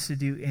he wants to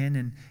do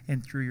in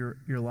and through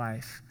your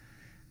life.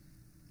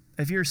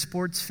 If you're a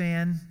sports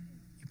fan,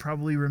 you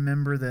probably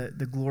remember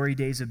the glory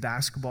days of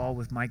basketball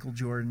with Michael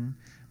Jordan.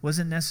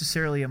 Wasn't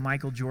necessarily a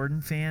Michael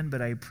Jordan fan,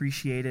 but I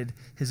appreciated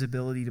his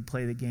ability to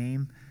play the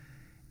game.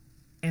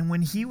 And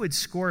when he would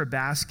score a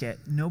basket,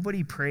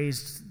 nobody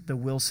praised the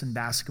Wilson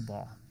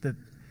basketball, the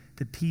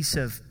piece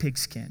of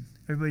pigskin.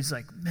 Everybody's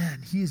like, man,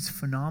 he is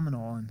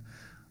phenomenal. And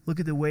look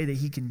at the way that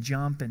he can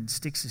jump and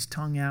sticks his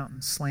tongue out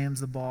and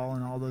slams the ball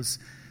and all those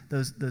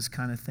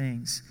kind of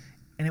things.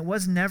 And it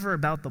was never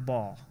about the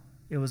ball.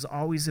 It was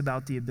always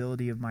about the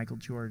ability of Michael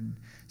Jordan.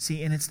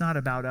 See, and it's not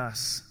about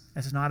us.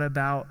 It's not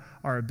about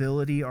our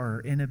ability or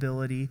our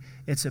inability.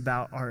 It's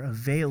about our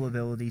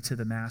availability to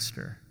the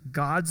master.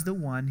 God's the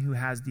one who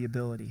has the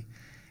ability.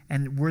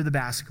 And we're the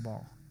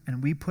basketball.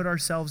 And we put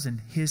ourselves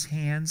in his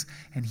hands,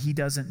 and he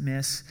doesn't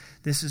miss.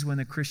 This is when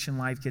the Christian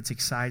life gets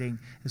exciting,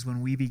 is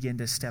when we begin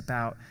to step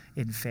out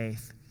in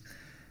faith.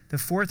 The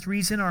fourth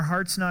reason our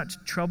heart's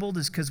not troubled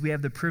is because we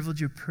have the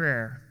privilege of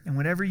prayer. And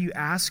whatever you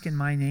ask in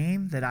my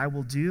name, that I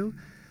will do,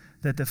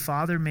 that the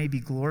Father may be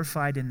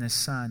glorified in the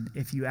Son.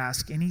 If you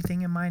ask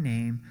anything in my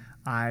name,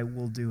 I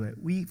will do it.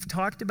 We've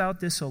talked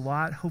about this a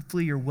lot.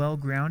 Hopefully you're well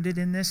grounded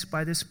in this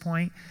by this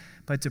point.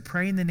 But to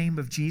pray in the name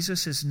of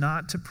Jesus is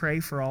not to pray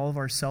for all of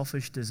our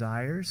selfish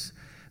desires,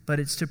 but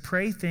it's to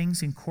pray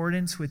things in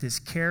accordance with his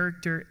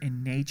character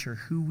and nature,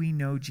 who we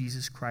know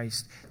Jesus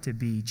Christ to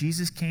be.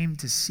 Jesus came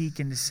to seek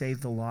and to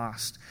save the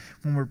lost.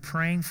 When we're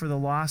praying for the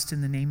lost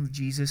in the name of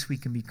Jesus, we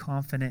can be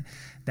confident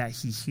that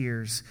he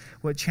hears.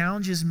 What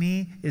challenges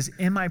me is,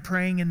 am I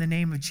praying in the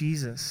name of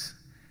Jesus?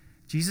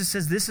 Jesus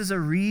says, this is a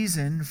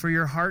reason for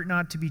your heart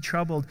not to be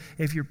troubled.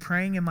 If you're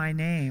praying in my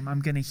name, I'm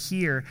going to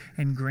hear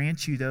and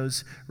grant you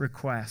those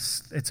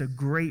requests. It's a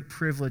great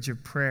privilege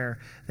of prayer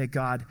that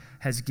God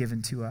has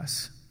given to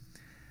us.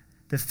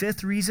 The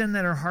fifth reason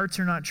that our hearts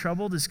are not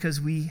troubled is because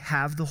we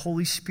have the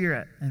Holy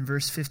Spirit. In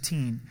verse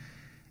 15,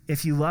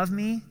 if you love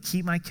me,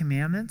 keep my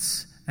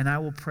commandments, and I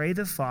will pray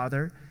the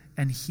Father,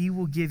 and he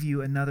will give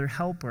you another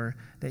helper,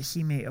 that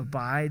he may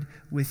abide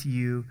with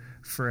you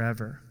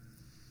forever.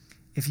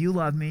 If you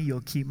love me, you'll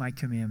keep my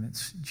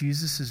commandments.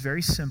 Jesus is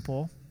very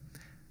simple,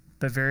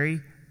 but very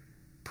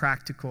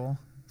practical,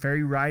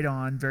 very right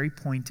on, very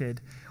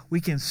pointed. We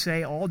can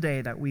say all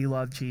day that we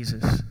love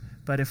Jesus,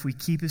 but if we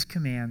keep his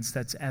commands,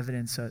 that's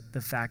evidence of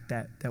the fact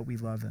that we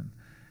love him.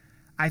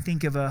 I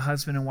think of a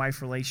husband and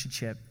wife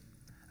relationship.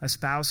 A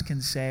spouse can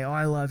say, oh,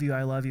 I love you,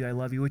 I love you, I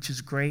love you, which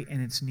is great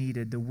and it's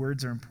needed. The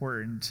words are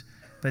important,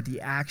 but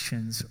the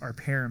actions are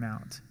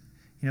paramount.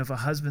 You know, if a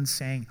husband's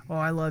saying, oh,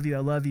 I love you,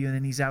 and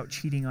then he's out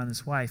cheating on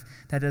his wife,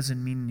 that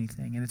doesn't mean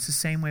anything. And it's the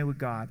same way with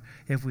God.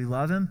 If we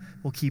love him,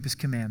 we'll keep his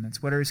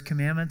commandments. What are his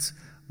commandments?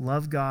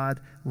 Love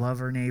God,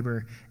 love our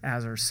neighbor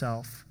as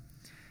ourselves.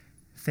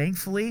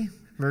 Thankfully,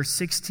 verse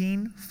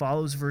 16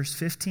 follows verse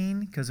 15,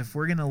 because if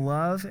we're going to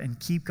love and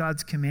keep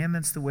God's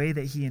commandments the way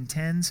that he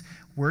intends,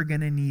 we're going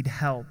to need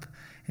help.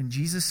 And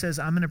Jesus says,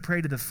 I'm going to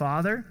pray to the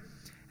Father,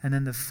 and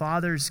then the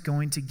Father's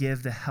going to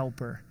give the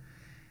helper.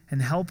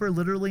 And helper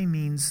literally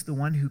means the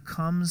one who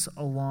comes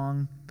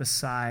along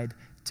beside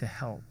to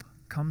help.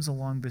 Comes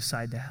along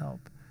beside to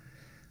help.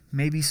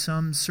 Maybe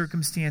some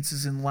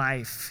circumstances in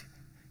life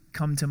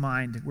come to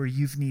mind where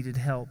you've needed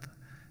help.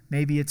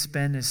 Maybe it's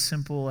been as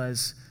simple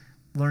as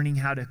learning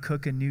how to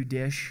cook a new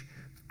dish.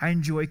 I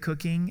enjoy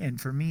cooking, and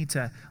for me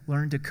to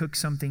learn to cook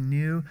something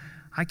new,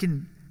 I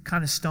can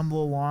kind of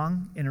stumble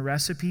along in a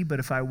recipe, but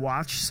if I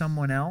watch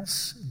someone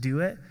else do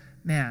it,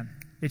 man,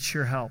 it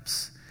sure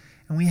helps.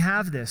 And we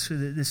have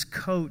this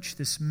coach,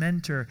 this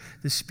mentor,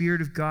 the Spirit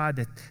of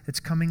God that's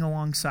coming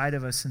alongside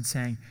of us and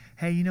saying,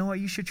 hey, you know what?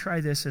 You should try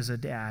this as a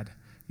dad.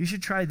 You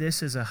should try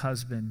this as a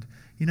husband.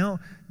 You know,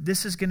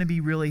 this is going to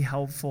be really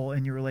helpful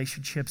in your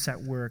relationships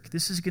at work.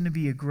 This is going to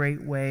be a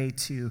great way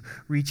to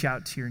reach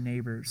out to your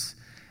neighbors.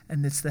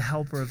 And it's the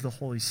helper of the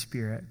Holy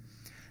Spirit.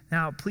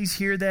 Now, please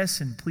hear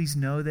this and please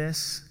know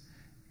this,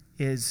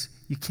 is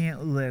you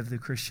can't live the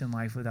Christian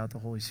life without the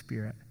Holy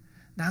Spirit.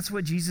 That's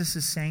what Jesus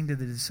is saying to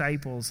the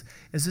disciples,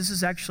 is this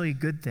is actually a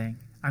good thing.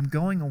 I'm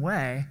going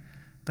away,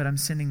 but I'm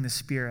sending the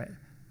Spirit.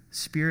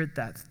 Spirit,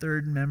 that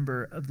third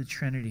member of the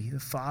Trinity,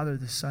 the Father,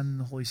 the Son, and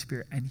the Holy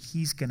Spirit, and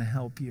he's going to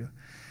help you.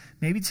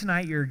 Maybe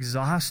tonight you're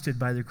exhausted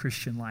by the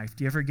Christian life.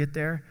 Do you ever get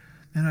there?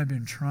 Man, I've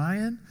been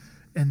trying,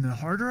 and the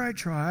harder I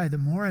try, the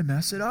more I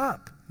mess it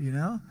up, you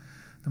know?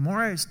 The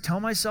more I tell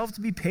myself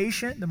to be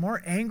patient, the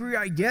more angry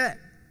I get.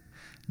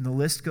 And the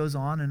list goes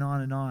on and on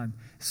and on.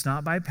 It's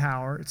not by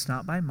power, it's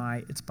not by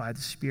might, it's by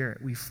the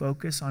Spirit. We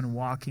focus on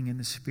walking in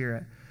the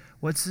Spirit.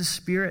 What's the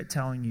Spirit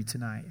telling you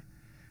tonight?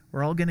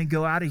 We're all going to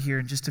go out of here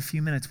in just a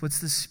few minutes. What's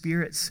the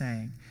Spirit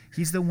saying?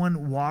 He's the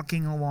one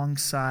walking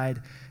alongside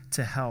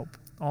to help.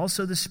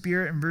 Also, the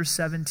Spirit in verse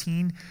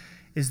 17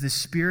 is the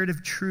Spirit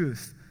of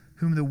truth,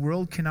 whom the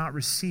world cannot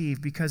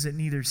receive because it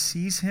neither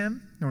sees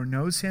him nor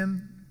knows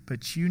him,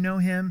 but you know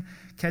him.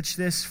 Catch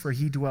this, for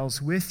he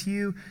dwells with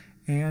you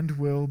and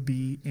will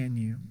be in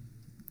you.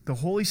 The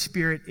Holy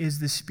Spirit is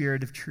the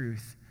Spirit of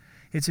truth.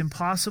 It's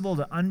impossible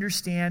to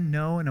understand,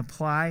 know, and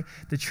apply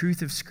the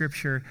truth of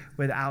Scripture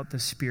without the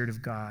Spirit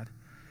of God.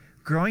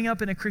 Growing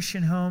up in a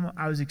Christian home,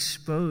 I was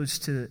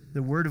exposed to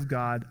the Word of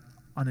God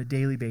on a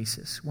daily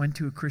basis. Went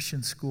to a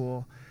Christian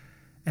school,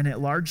 and it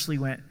largely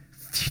went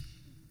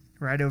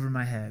right over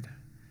my head.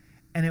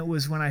 And it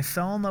was when I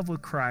fell in love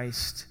with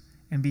Christ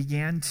and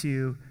began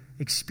to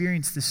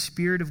experience the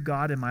Spirit of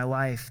God in my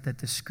life that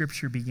the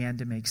Scripture began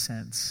to make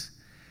sense.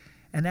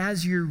 And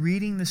as you're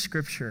reading the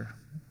Scripture,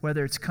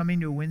 whether it's coming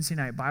to a Wednesday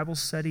night Bible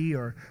study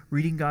or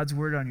reading God's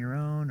Word on your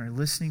own or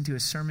listening to a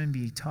sermon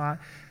be taught,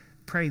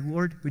 pray,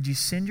 Lord, would you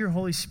send your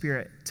Holy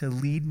Spirit to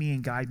lead me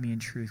and guide me in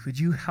truth? Would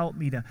you help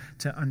me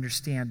to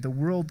understand? The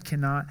world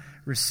cannot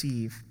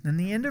receive. And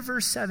the end of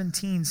verse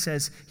 17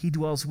 says, he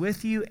dwells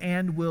with you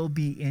and will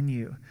be in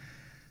you.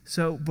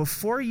 So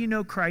before you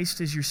know Christ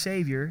as your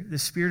Savior, the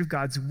Spirit of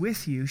God's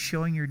with you,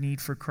 showing your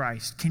need for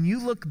Christ. Can you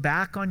look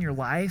back on your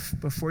life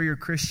before you're a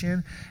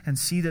Christian and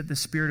see that the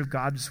Spirit of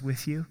God is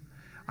with you?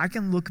 I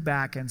can look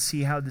back and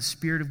see how the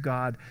Spirit of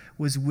God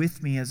was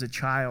with me as a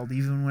child,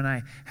 even when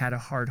I had a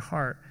hard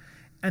heart.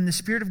 And the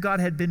Spirit of God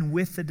had been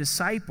with the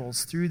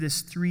disciples through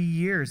this 3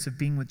 years of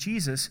being with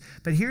Jesus.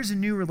 But here's a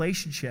new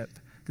relationship.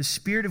 The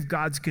Spirit of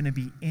God's going to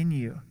be in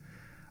you.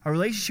 A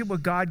relationship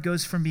with God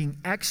goes from being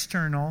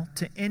external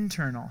to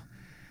internal.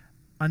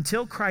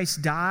 Until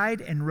Christ died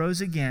and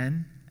rose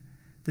again,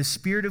 the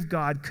Spirit of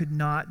God could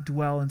not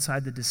dwell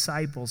inside the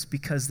disciples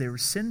because they were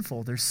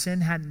sinful. Their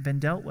sin hadn't been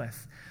dealt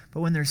with.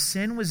 But when their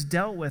sin was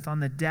dealt with on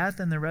the death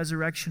and the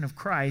resurrection of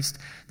Christ,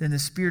 then the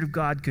Spirit of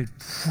God could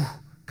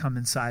come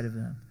inside of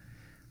them.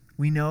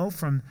 We know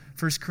from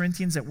 1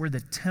 Corinthians that we're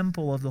the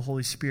temple of the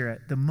Holy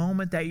Spirit. The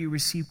moment that you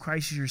receive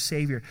Christ as your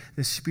Savior,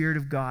 the Spirit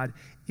of God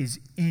is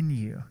in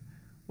you.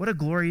 What a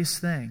glorious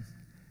thing.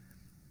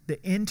 The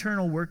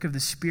internal work of the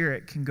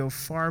Spirit can go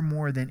far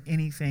more than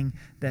anything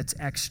that's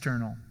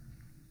external.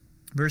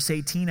 Verse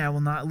 18, I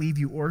will not leave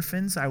you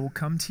orphans. I will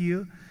come to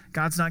you.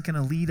 God's not going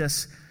to lead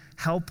us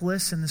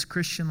helpless in this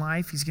Christian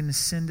life. He's going to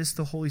send us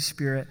the Holy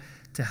Spirit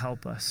to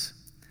help us.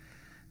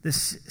 The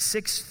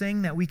sixth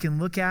thing that we can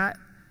look at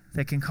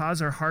that can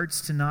cause our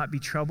hearts to not be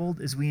troubled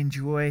is we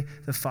enjoy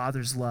the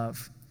Father's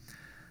love.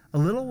 A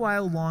little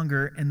while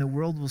longer and the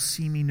world will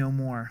see me no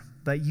more,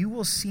 but you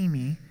will see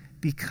me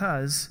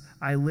because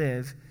I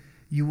live,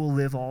 you will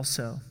live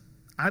also.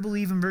 I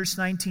believe in verse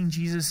 19,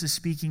 Jesus is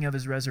speaking of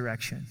his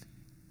resurrection.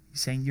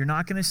 He's saying, you're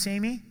not going to see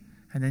me,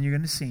 and then you're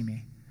going to see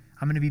me.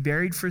 I'm going to be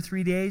buried for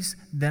 3 days,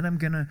 then I'm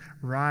going to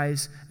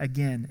rise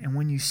again. And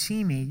when you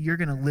see me, you're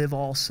going to live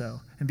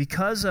also. And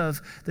because of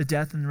the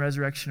death and the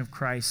resurrection of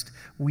Christ,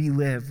 we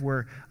live.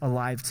 We're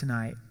alive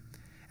tonight.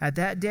 At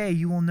that day,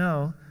 you will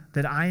know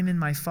that I am in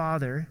my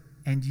Father,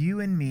 and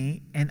you in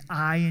me, and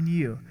I in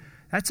you.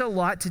 That's a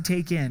lot to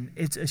take in.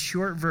 It's a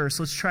short verse.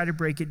 Let's try to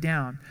break it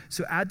down.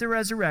 So at the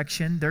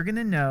resurrection, they're going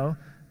to know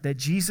that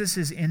Jesus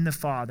is in the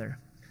Father,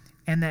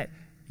 and that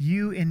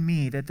you in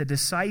me, that the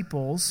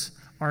disciples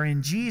are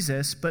in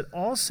Jesus, but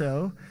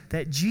also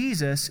that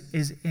Jesus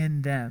is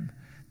in them.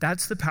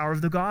 That's the power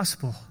of the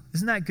gospel.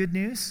 Isn't that good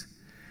news?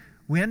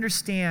 We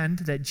understand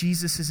that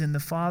Jesus is in the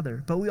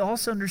Father, but we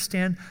also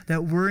understand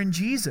that we're in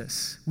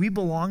Jesus. We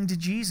belong to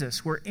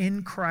Jesus. We're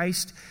in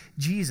Christ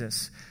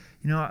Jesus.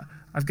 You know,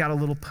 I've got a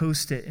little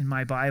Post-it in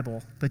my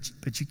Bible,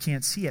 but you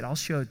can't see it. I'll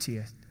show it to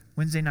you.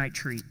 Wednesday night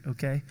treat,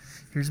 okay?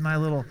 Here's my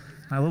little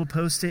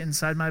Post-it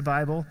inside my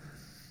Bible.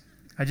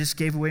 I just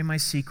gave away my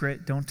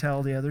secret. Don't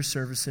tell the other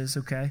services,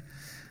 okay?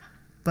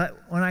 But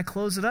when I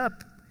close it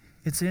up,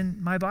 it's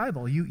in my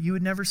Bible. You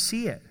would never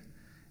see it.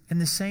 In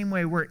the same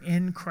way, we're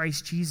in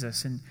Christ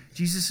Jesus. And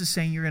Jesus is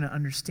saying you're going to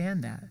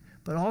understand that.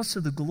 But also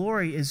the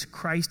glory is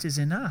Christ is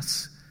in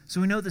us.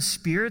 So we know the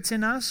Spirit's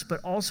in us,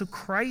 but also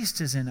Christ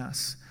is in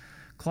us.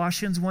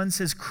 Colossians 1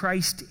 says,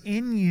 Christ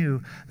in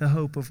you, the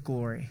hope of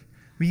glory.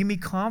 We can be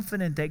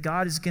confident that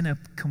God is going to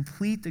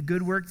complete the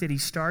good work that he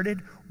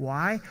started.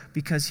 Why?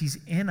 Because he's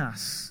in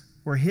us.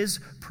 We're his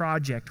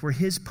project. We're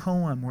his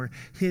poem. We're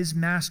his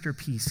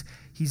masterpiece.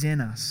 He's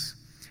in us.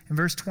 In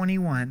verse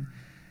 21,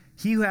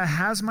 he who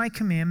has my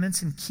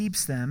commandments and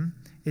keeps them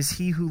is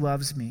he who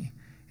loves me.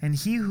 And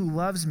he who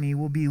loves me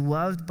will be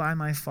loved by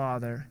my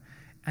Father,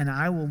 and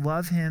I will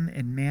love him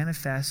and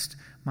manifest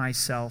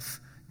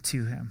myself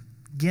to him.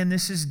 Again,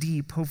 this is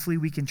deep. Hopefully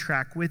we can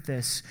track with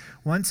this.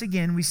 Once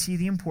again, we see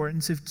the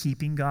importance of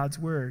keeping God's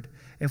word.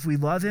 If we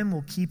love him,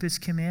 we'll keep his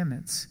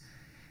commandments.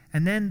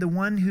 And then the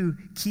one who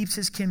keeps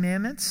his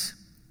commandments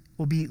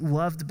will be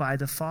loved by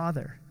the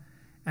Father.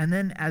 And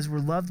then as we're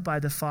loved by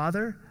the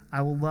Father,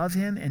 I will love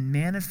him and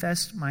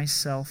manifest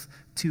myself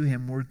to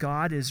him, where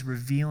God is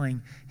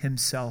revealing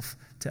himself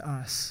to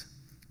us.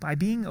 By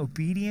being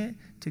obedient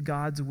to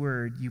God's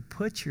word, you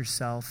put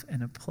yourself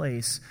in a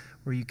place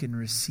where you can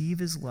receive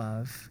his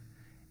love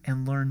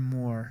and learn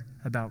more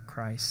about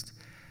Christ.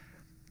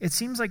 It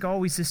seems like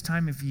always this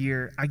time of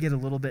year, I get a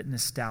little bit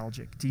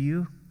nostalgic. Do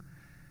you?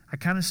 I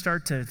kind of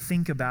start to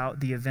think about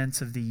the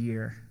events of the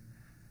year.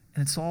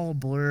 And it's all a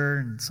blur,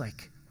 and it's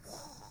like,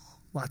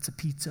 lots of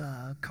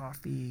pizza,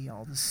 coffee,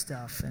 all this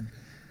stuff. And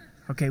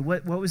okay,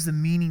 what was the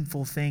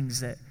meaningful things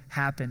that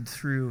happened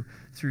through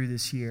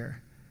this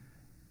year?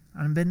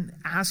 I've been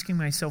asking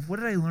myself, what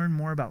did I learn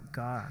more about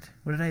God?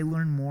 What did I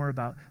learn more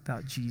about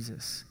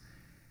Jesus?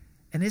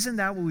 And isn't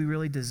that what we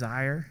really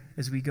desire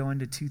as we go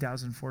into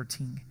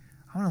 2014?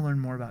 I want to learn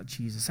more about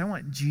Jesus. I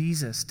want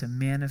Jesus to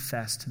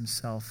manifest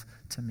himself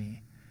to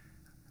me.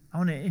 I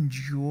want to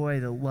enjoy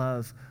the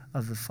love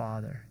of the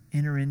Father,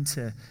 enter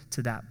into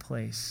that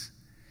place.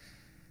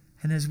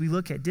 And as we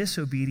look at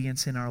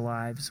disobedience in our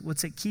lives,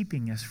 what's it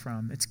keeping us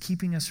from? It's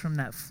keeping us from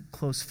that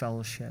close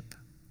fellowship.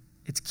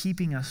 It's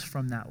keeping us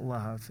from that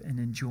love and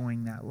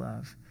enjoying that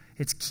love.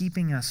 It's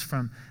keeping us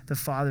from the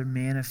Father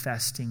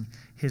manifesting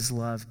his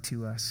love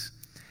to us.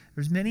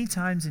 There's many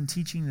times in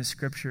teaching the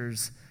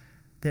scriptures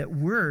that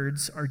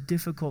words are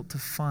difficult to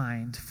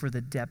find for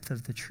the depth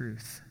of the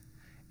truth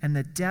and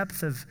the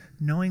depth of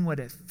knowing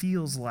what it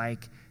feels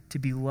like to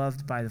be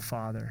loved by the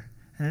Father.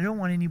 And I don't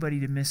want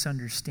anybody to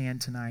misunderstand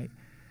tonight.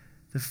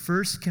 The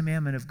first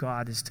commandment of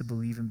God is to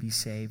believe and be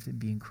saved and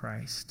be in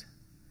Christ.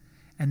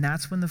 And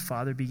that's when the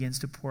Father begins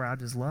to pour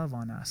out his love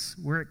on us.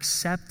 We're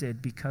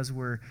accepted because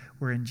we're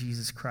in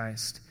Jesus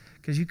Christ.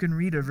 Because you can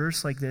read a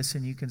verse like this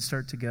and you can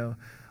start to go,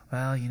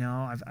 well, you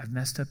know, I've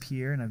messed up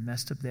here and I've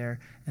messed up there,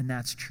 and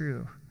that's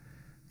true.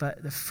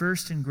 But the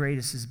first and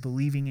greatest is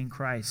believing in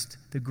Christ.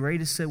 The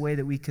greatest way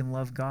that we can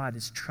love God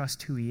is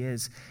trust who he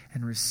is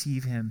and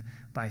receive him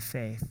by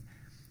faith.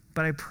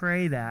 But I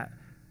pray that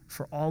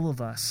for all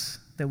of us,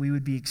 that we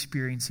would be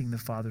experiencing the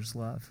Father's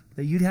love,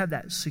 that you'd have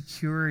that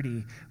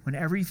security when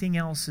everything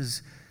else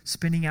is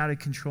spinning out of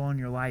control in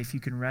your life. You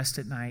can rest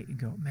at night and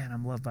go, man,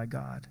 I'm loved by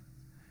God.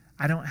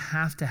 I don't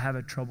have to have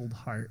a troubled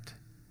heart.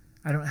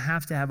 I don't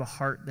have to have a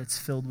heart that's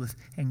filled with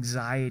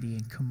anxiety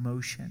and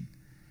commotion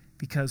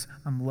because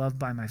I'm loved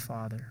by my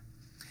Father.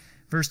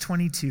 Verse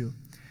 22,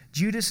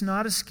 Judas,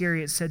 not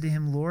Iscariot, said to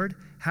him, Lord,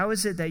 how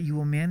is it that you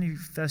will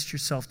manifest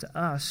yourself to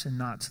us and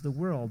not to the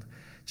world?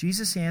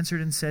 Jesus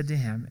answered and said to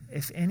him,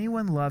 if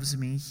anyone loves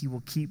me, he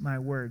will keep my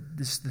word.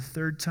 This is the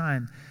third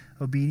time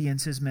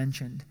obedience is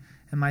mentioned.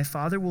 And my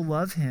Father will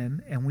love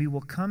him, and we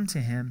will come to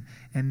him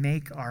and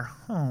make our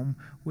home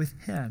with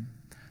him.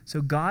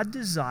 So God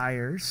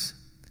desires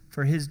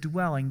for his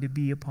dwelling to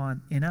be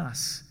in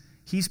us.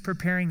 He's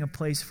preparing a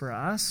place for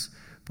us,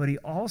 but he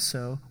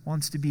also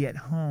wants to be at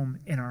home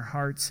in our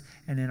hearts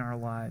and in our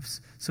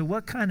lives. So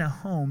what kind of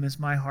home is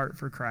my heart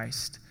for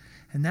Christ?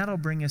 And that'll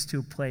bring us to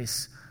a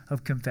place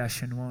of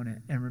confession, won't it?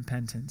 And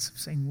repentance.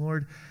 Saying,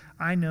 Lord,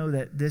 I know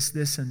that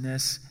this, and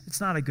this,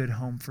 it's not a good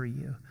home for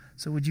you.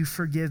 So would you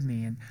forgive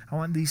me? And I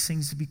want these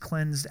things to be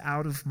cleansed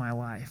out of my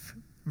life.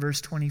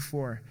 Verse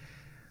 24,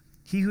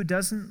 he who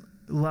doesn't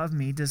love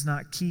me does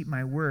not keep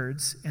my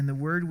words, and the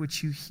word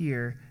which you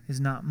hear is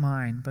not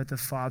mine, but the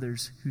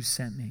Father's who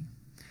sent me.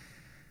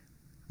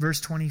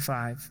 Verse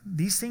 25,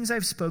 these things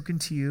I've spoken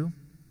to you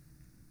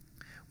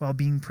while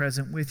being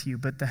present with you,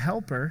 but the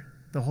Helper,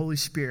 the Holy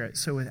Spirit.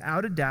 So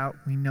without a doubt,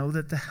 we know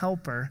that the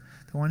Helper,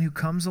 the one who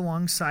comes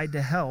alongside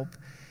to help,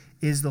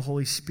 is the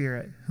Holy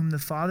Spirit, whom the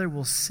Father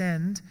will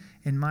send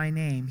in my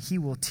name. He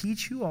will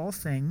teach you all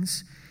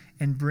things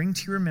and bring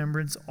to your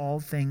remembrance all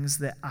things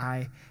that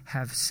I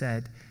have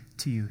said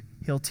to you.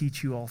 He'll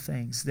teach you all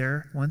things.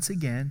 There, once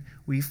again,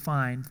 we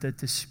find that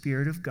the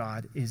Spirit of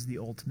God is the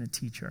ultimate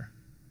teacher.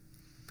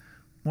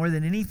 More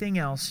than anything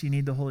else, you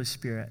need the Holy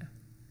Spirit.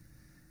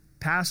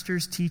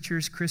 Pastors,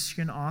 teachers,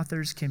 Christian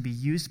authors can be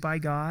used by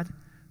God,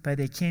 but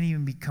they can't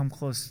even become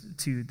close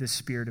to the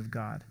Spirit of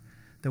God.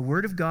 The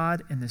Word of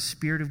God and the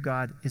Spirit of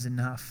God is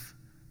enough.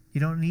 You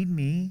don't need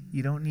me.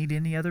 You don't need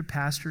any other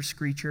pastor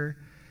screecher.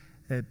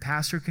 The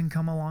pastor can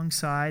come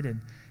alongside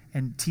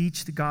and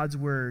teach God's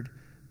Word,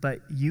 but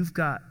you've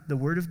got the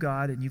Word of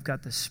God and you've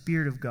got the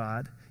Spirit of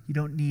God. You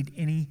don't need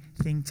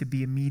anything to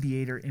be a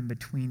mediator in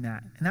between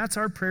that. And that's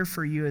our prayer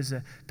for you as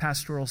a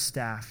pastoral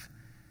staff,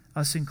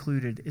 us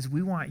included, is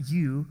we want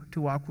you to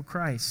walk with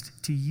Christ,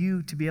 to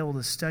you to be able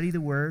to study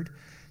the Word,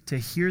 to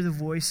hear the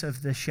voice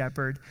of the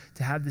shepherd,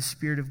 to have the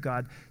Spirit of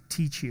God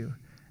teach you.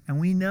 And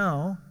we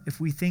know if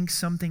we think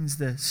something's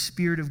the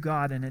Spirit of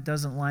God and it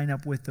doesn't line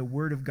up with the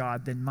Word of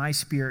God, then my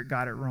spirit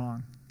got it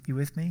wrong. You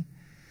with me?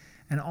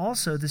 And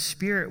also, the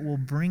Spirit will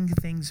bring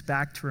things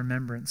back to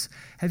remembrance.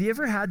 Have you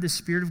ever had the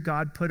Spirit of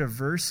God put a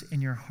verse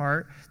in your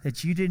heart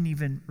that you didn't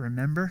even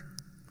remember?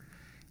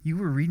 You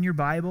were reading your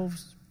Bible,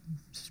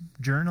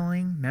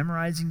 journaling,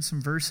 memorizing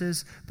some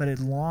verses, but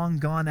had long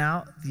gone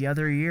out the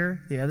other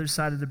ear, the other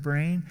side of the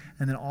brain,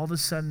 and then all of a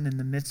sudden in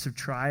the midst of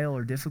trial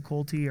or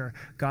difficulty, or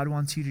God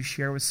wants you to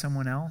share with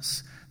someone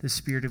else, the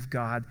Spirit of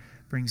God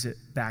brings it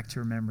back to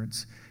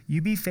remembrance.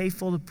 You be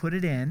faithful to put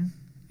it in,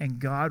 and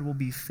God will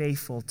be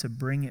faithful to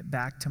bring it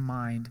back to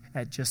mind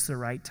at just the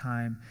right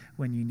time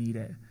when you need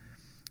it.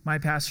 My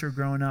pastor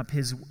growing up,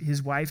 his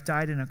wife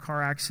died in a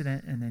car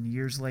accident, and then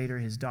years later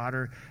his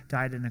daughter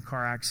died in a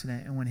car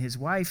accident. And when his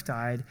wife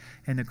died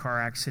in the car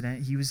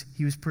accident, he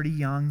was pretty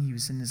young. He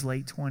was in his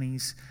late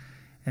 20s,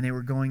 and they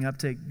were going up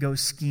to go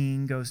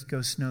skiing, go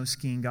snow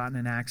skiing, got in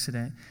an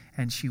accident,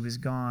 and she was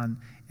gone.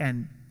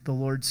 And the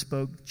Lord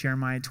spoke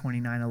Jeremiah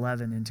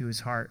 29:11 into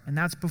his heart. And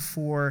that's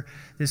before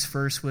this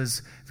verse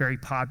was very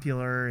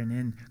popular and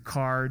in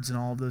cards and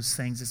all those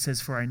things. It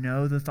says, for I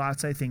know the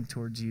thoughts I think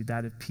towards you,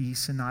 that of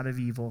peace and not of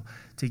evil,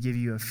 to give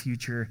you a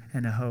future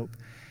and a hope.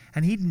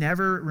 And he'd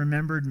never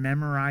remembered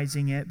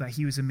memorizing it, but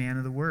he was a man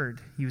of the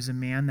Word. He was a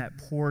man that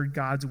poured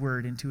God's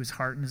Word into his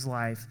heart and his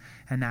life,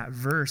 and that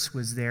verse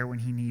was there when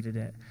he needed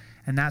it.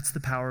 And that's the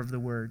power of the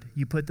Word.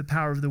 You put the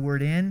power of the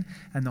Word in,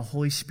 and the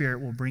Holy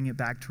Spirit will bring it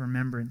back to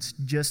remembrance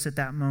just at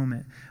that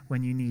moment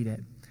when you need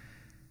it.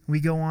 We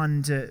go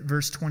on to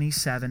verse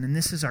 27, and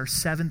this is our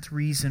seventh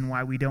reason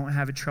why we don't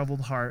have a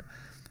troubled heart.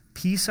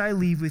 Peace I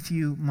leave with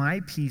you,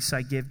 my peace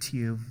I give to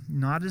you.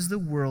 Not as the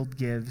world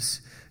gives,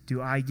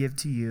 do I give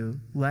to you.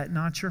 Let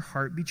not your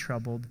heart be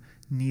troubled,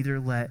 neither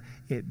let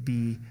it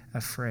be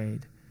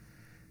afraid.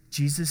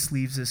 Jesus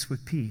leaves us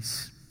with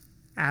peace,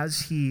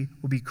 as he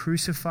will be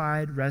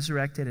crucified,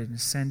 resurrected, and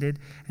ascended.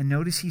 And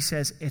notice he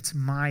says, it's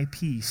my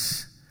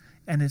peace.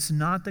 And it's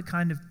not the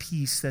kind of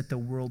peace that the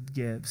world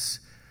gives.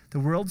 The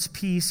world's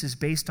peace is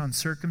based on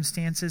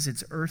circumstances.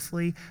 It's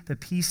earthly. The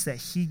peace that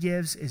he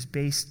gives is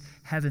based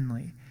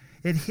heavenly.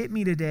 It hit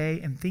me today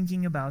in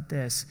thinking about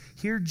this.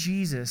 Here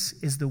Jesus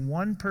is the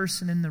one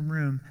person in the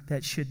room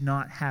that should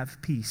not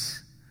have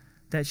peace,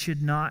 that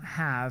should not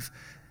have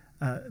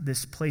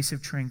this place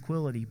of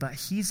tranquility. But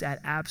he's at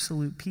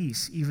absolute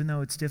peace, even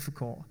though it's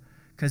difficult,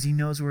 because he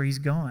knows where he's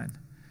going.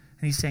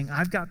 And he's saying,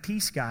 I've got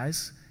peace,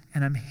 guys.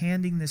 and I'm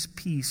handing this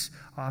peace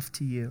off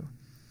to you.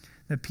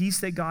 The peace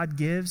that God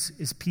gives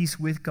is peace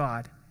with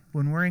God.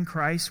 When we're in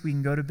Christ, we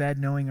can go to bed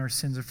knowing our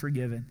sins are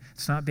forgiven.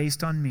 It's not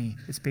based on me.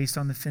 It's based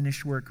on the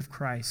finished work of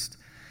Christ.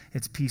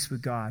 It's peace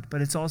with God.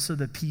 But it's also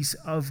the peace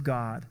of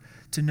God,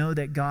 to know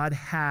that God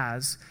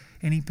has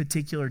any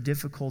particular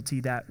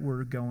difficulty that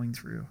we're going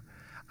through.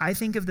 I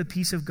think of the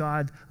peace of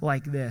God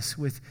like this.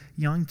 With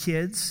young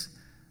kids,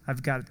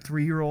 I've got a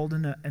 3-year-old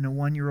and a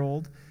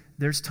 1-year-old.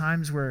 There's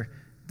times where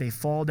they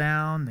fall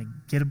down, they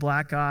get a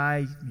black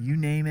eye, you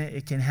name it,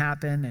 it can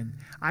happen. And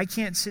I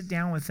can't sit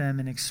down with them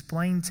and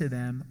explain to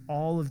them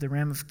all of the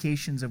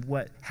ramifications of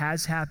what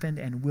has happened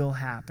and will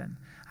happen.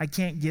 I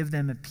can't give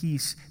them a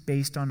peace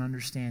based on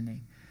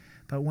understanding.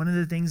 But one of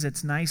the things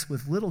that's nice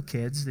with little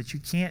kids that you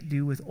can't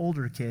do with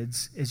older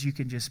kids is you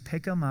can just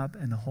pick them up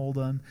and hold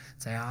them,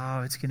 say,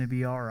 oh, it's going to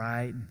be all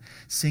right, and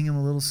sing them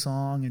a little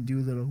song and do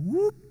a little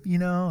whoop,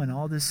 and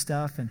all this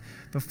stuff. And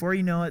before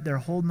you know it, they're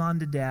holding on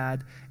to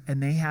dad,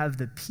 and they have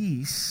the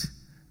peace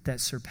that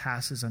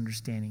surpasses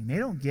understanding. They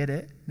don't get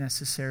it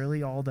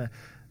necessarily, all the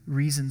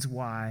reasons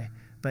why,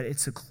 but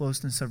it's a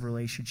closeness of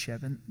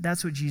relationship. And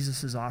that's what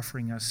Jesus is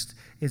offering us,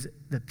 is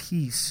the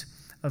peace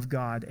of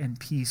God and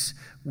peace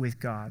with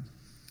God.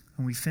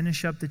 And we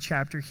finish up the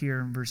chapter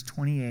here in verse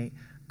 28,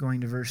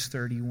 going to verse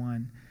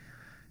 31.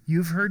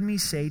 You've heard me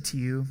say to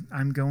you,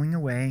 I'm going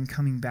away and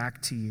coming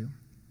back to you.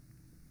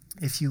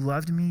 If you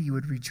loved me, you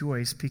would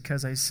rejoice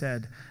because I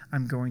said,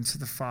 I'm going to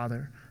the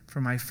Father,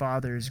 for my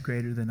Father is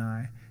greater than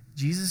I.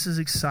 Jesus is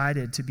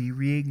excited to be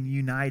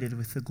reunited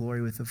with the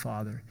glory with the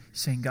Father. He's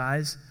saying,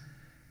 guys,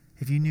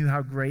 if you knew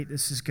how great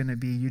this is going to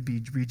be, you'd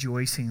be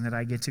rejoicing that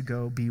I get to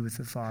go be with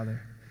the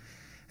Father.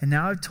 And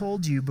now I've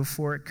told you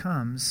before it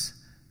comes,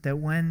 that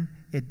when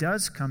it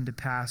does come to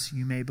pass,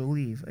 you may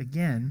believe.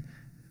 Again,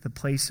 the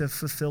place of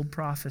fulfilled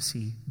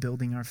prophecy,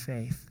 building our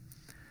faith.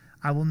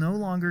 I will no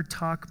longer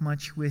talk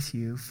much with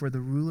you, for the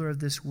ruler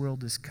of this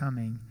world is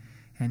coming,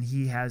 and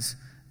he has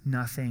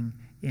nothing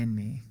in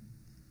me.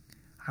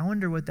 I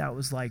wonder what that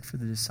was like for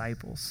the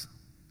disciples.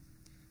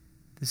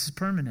 This is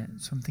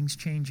permanent. Something's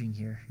changing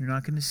here. You're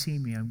not going to see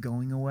me. I'm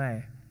going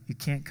away. You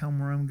can't come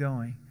where I'm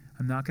going.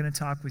 I'm not going to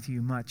talk with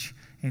you much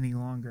any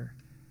longer.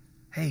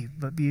 Hey,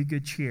 but be of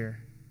good cheer.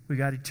 We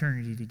got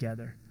eternity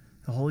together.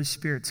 The Holy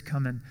Spirit's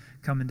coming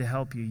to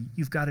help you.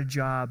 You've got a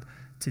job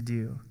to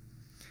do.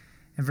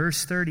 In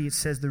verse 30, it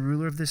says, the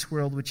ruler of this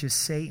world, which is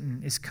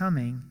Satan, is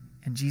coming,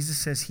 and Jesus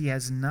says he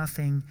has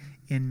nothing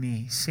in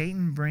me.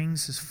 Satan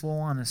brings his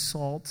full-on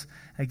assault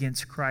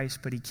against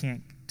Christ, but he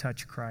can't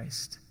touch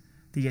Christ.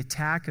 The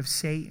attack of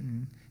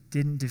Satan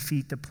didn't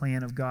defeat the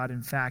plan of God.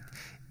 In fact,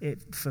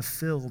 it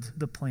fulfilled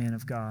the plan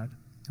of God.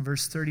 In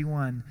verse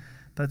 31,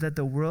 but that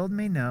the world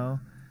may know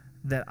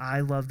that I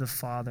love the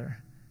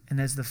Father,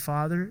 and as the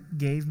Father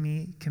gave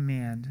me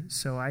command,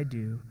 so I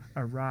do.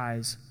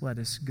 Arise, let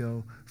us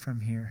go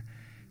from here.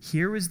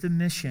 Here was the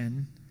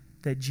mission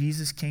that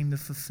Jesus came to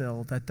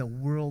fulfill, that the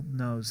world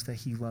knows that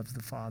he loves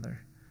the Father,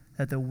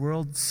 that the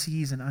world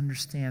sees and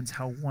understands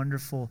how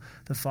wonderful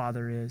the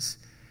Father is.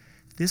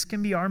 This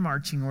can be our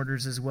marching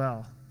orders as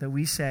well, that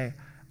we say,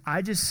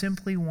 I just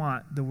simply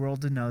want the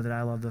world to know that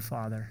I love the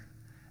Father.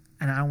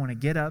 And I want to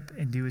get up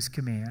and do his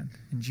command.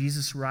 And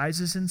Jesus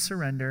rises in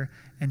surrender,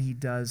 and he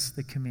does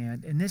the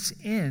command. And this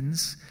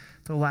ends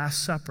the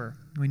Last Supper.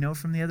 We know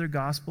from the other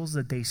Gospels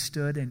that they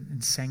stood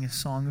and sang a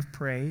song of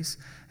praise,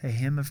 a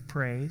hymn of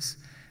praise.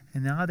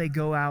 And now they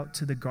go out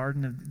to the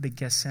Garden of the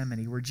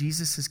Gethsemane, where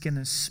Jesus is going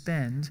to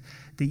spend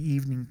the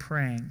evening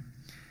praying.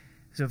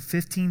 So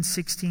 15,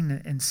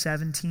 16, and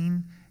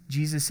 17,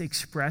 Jesus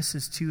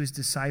expresses to his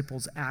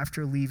disciples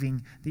after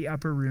leaving the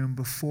upper room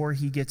before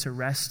he gets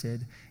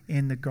arrested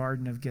in the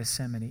Garden of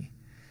Gethsemane.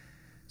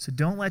 So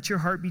don't let your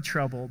heart be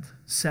troubled.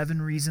 7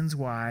 reasons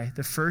why.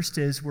 The first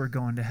is we're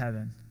going to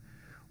heaven.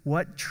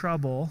 What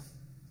trouble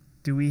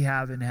do we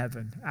have in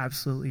heaven?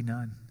 Absolutely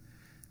none.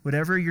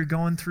 Whatever you're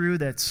going through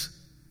that's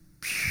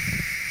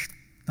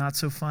not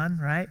so fun,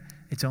 right?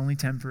 It's only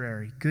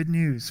temporary. Good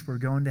news, we're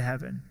going to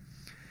heaven.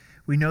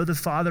 We know the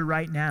Father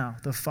right now.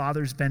 The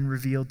Father's been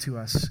revealed to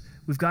us.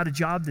 We've got a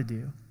job to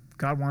do.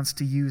 God wants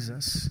to use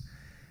us.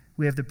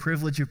 We have the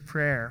privilege of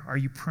prayer. Are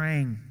you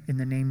praying in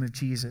the name of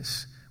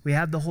Jesus? We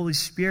have the Holy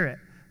Spirit.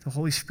 The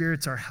Holy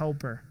Spirit's our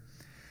helper.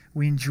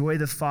 We enjoy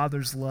the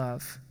Father's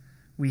love.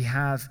 We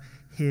have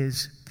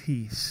his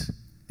peace.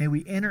 May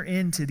we enter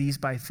into these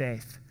by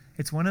faith.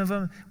 It's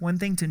one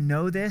thing to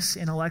know this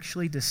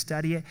intellectually, to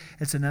study it.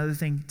 It's another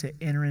thing to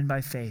enter in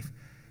by faith.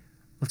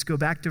 Let's go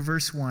back to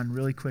verse 1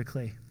 really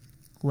quickly.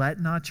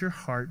 Let not your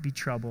heart be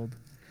troubled.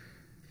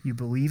 You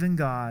believe in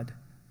God,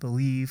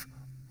 believe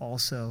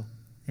also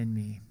in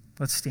me.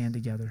 Let's stand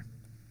together.